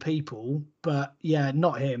through other people, but yeah,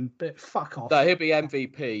 not him. But fuck off. No, he'll be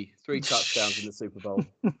MVP, 3 touchdowns in the Super Bowl.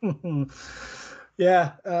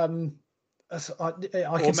 Yeah. Or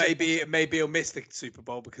maybe he'll miss the Super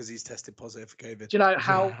Bowl because he's tested positive for COVID. Do you know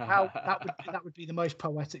how that would be the most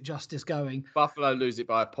poetic justice going? Buffalo lose it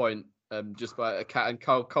by a point, just by a cat, and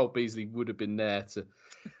Cole Beasley would have been there to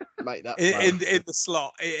make that in the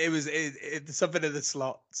slot. It was something in the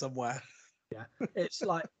slot somewhere. Yeah, it's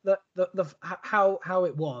like the how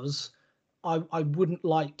it was. I wouldn't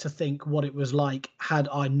like to think what it was like had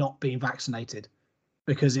I not been vaccinated,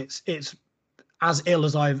 because it's as ill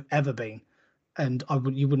as I've ever been, and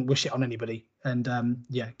you wouldn't wish it on anybody. And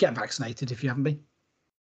get vaccinated if you haven't been.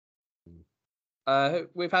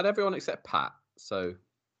 We've had everyone except Pat, so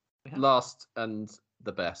last and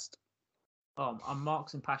the best. On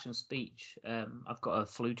Mark's impassioned speech, I've got a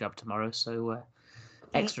flu jab tomorrow, so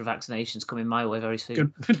extra vaccinations coming my way very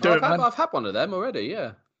soon. I've had one of them already.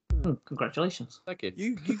 Yeah. Congratulations. Thank you.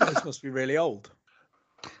 You guys must be really old.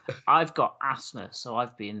 I've got asthma, so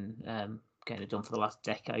I've been getting it done for the last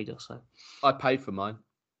decade or so. I paid for mine.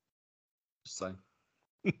 Just saying.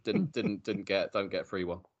 Don't get a free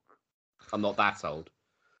one. I'm not that old.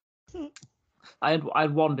 I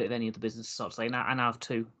had one bit of any of the business to sort of say, and I have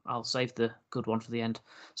 2. I'll save the good one for the end.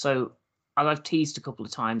 So, as I've teased a couple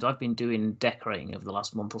of times, I've been doing decorating over the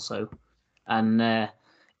last month or so, and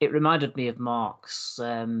it reminded me of Mark's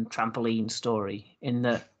trampoline story, in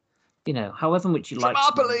that, however much you like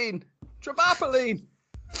Trampoline!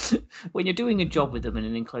 when you're doing a job with them in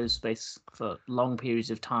an enclosed space for long periods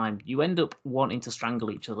of time, you end up wanting to strangle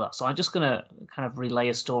each other. So I'm just going to kind of relay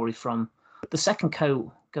a story from the second coat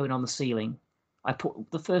going on the ceiling. I put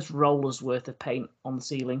the first roller's worth of paint on the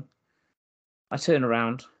ceiling. I turn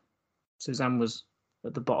around. Suzanne was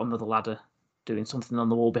at the bottom of the ladder doing something on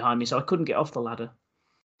the wall behind me, so I couldn't get off the ladder.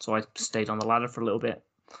 So I stayed on the ladder for a little bit.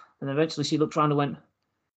 And then eventually she looked around and went,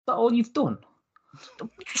 "Is that all you've done?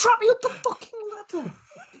 Trap me up the fucking ladder!"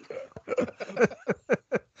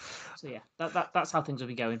 So yeah, that's how things have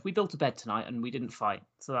been going. We built a bed tonight and we didn't fight,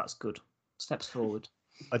 so that's good. Steps forward.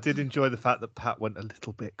 I did enjoy the fact that Pat went a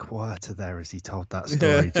little bit quieter there as he told that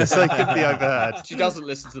story, just so it could be overheard. She doesn't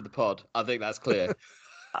listen to the pod. I think that's clear.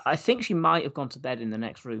 I think she might have gone to bed in the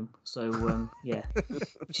next room. So yeah,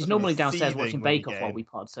 she's normally downstairs watching Bake Off while we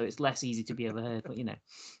pod, so it's less easy to be overheard. But yeah.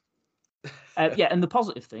 And the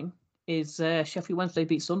positive thing is Sheffield Wednesday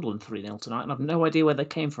beat Sunderland 3-0 tonight, and I've no idea where they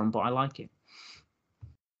came from, but I like it.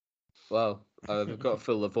 Well, I've got to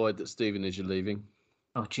fill the void that Stevenage are leaving.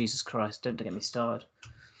 Oh, Jesus Christ, don't get me started.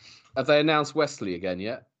 Have they announced Wesley again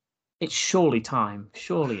yet? It's surely time.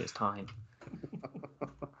 Surely it's time.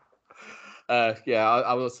 I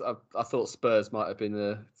thought Spurs might have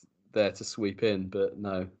been there to sweep in, but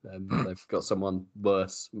no, they've got someone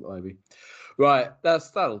worse, maybe. Right,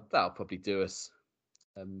 that'll probably do us.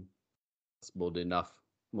 That's more than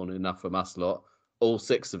enough from us lot, all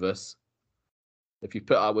 6 of us. If you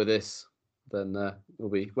put up with this, then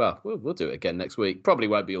we'll do it again next week. Probably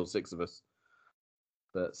won't be all 6 of us,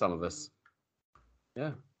 but some of us.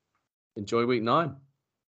 Yeah. Enjoy week 9.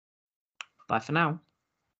 Bye for now.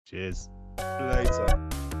 Cheers. Later.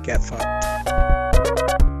 Get fucked.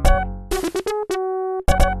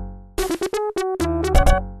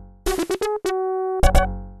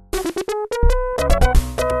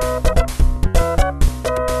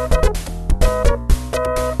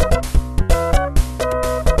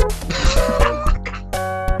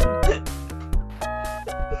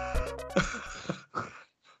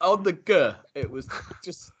 On the G, it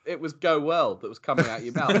was go well that was coming out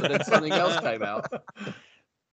your mouth, and then something else came out.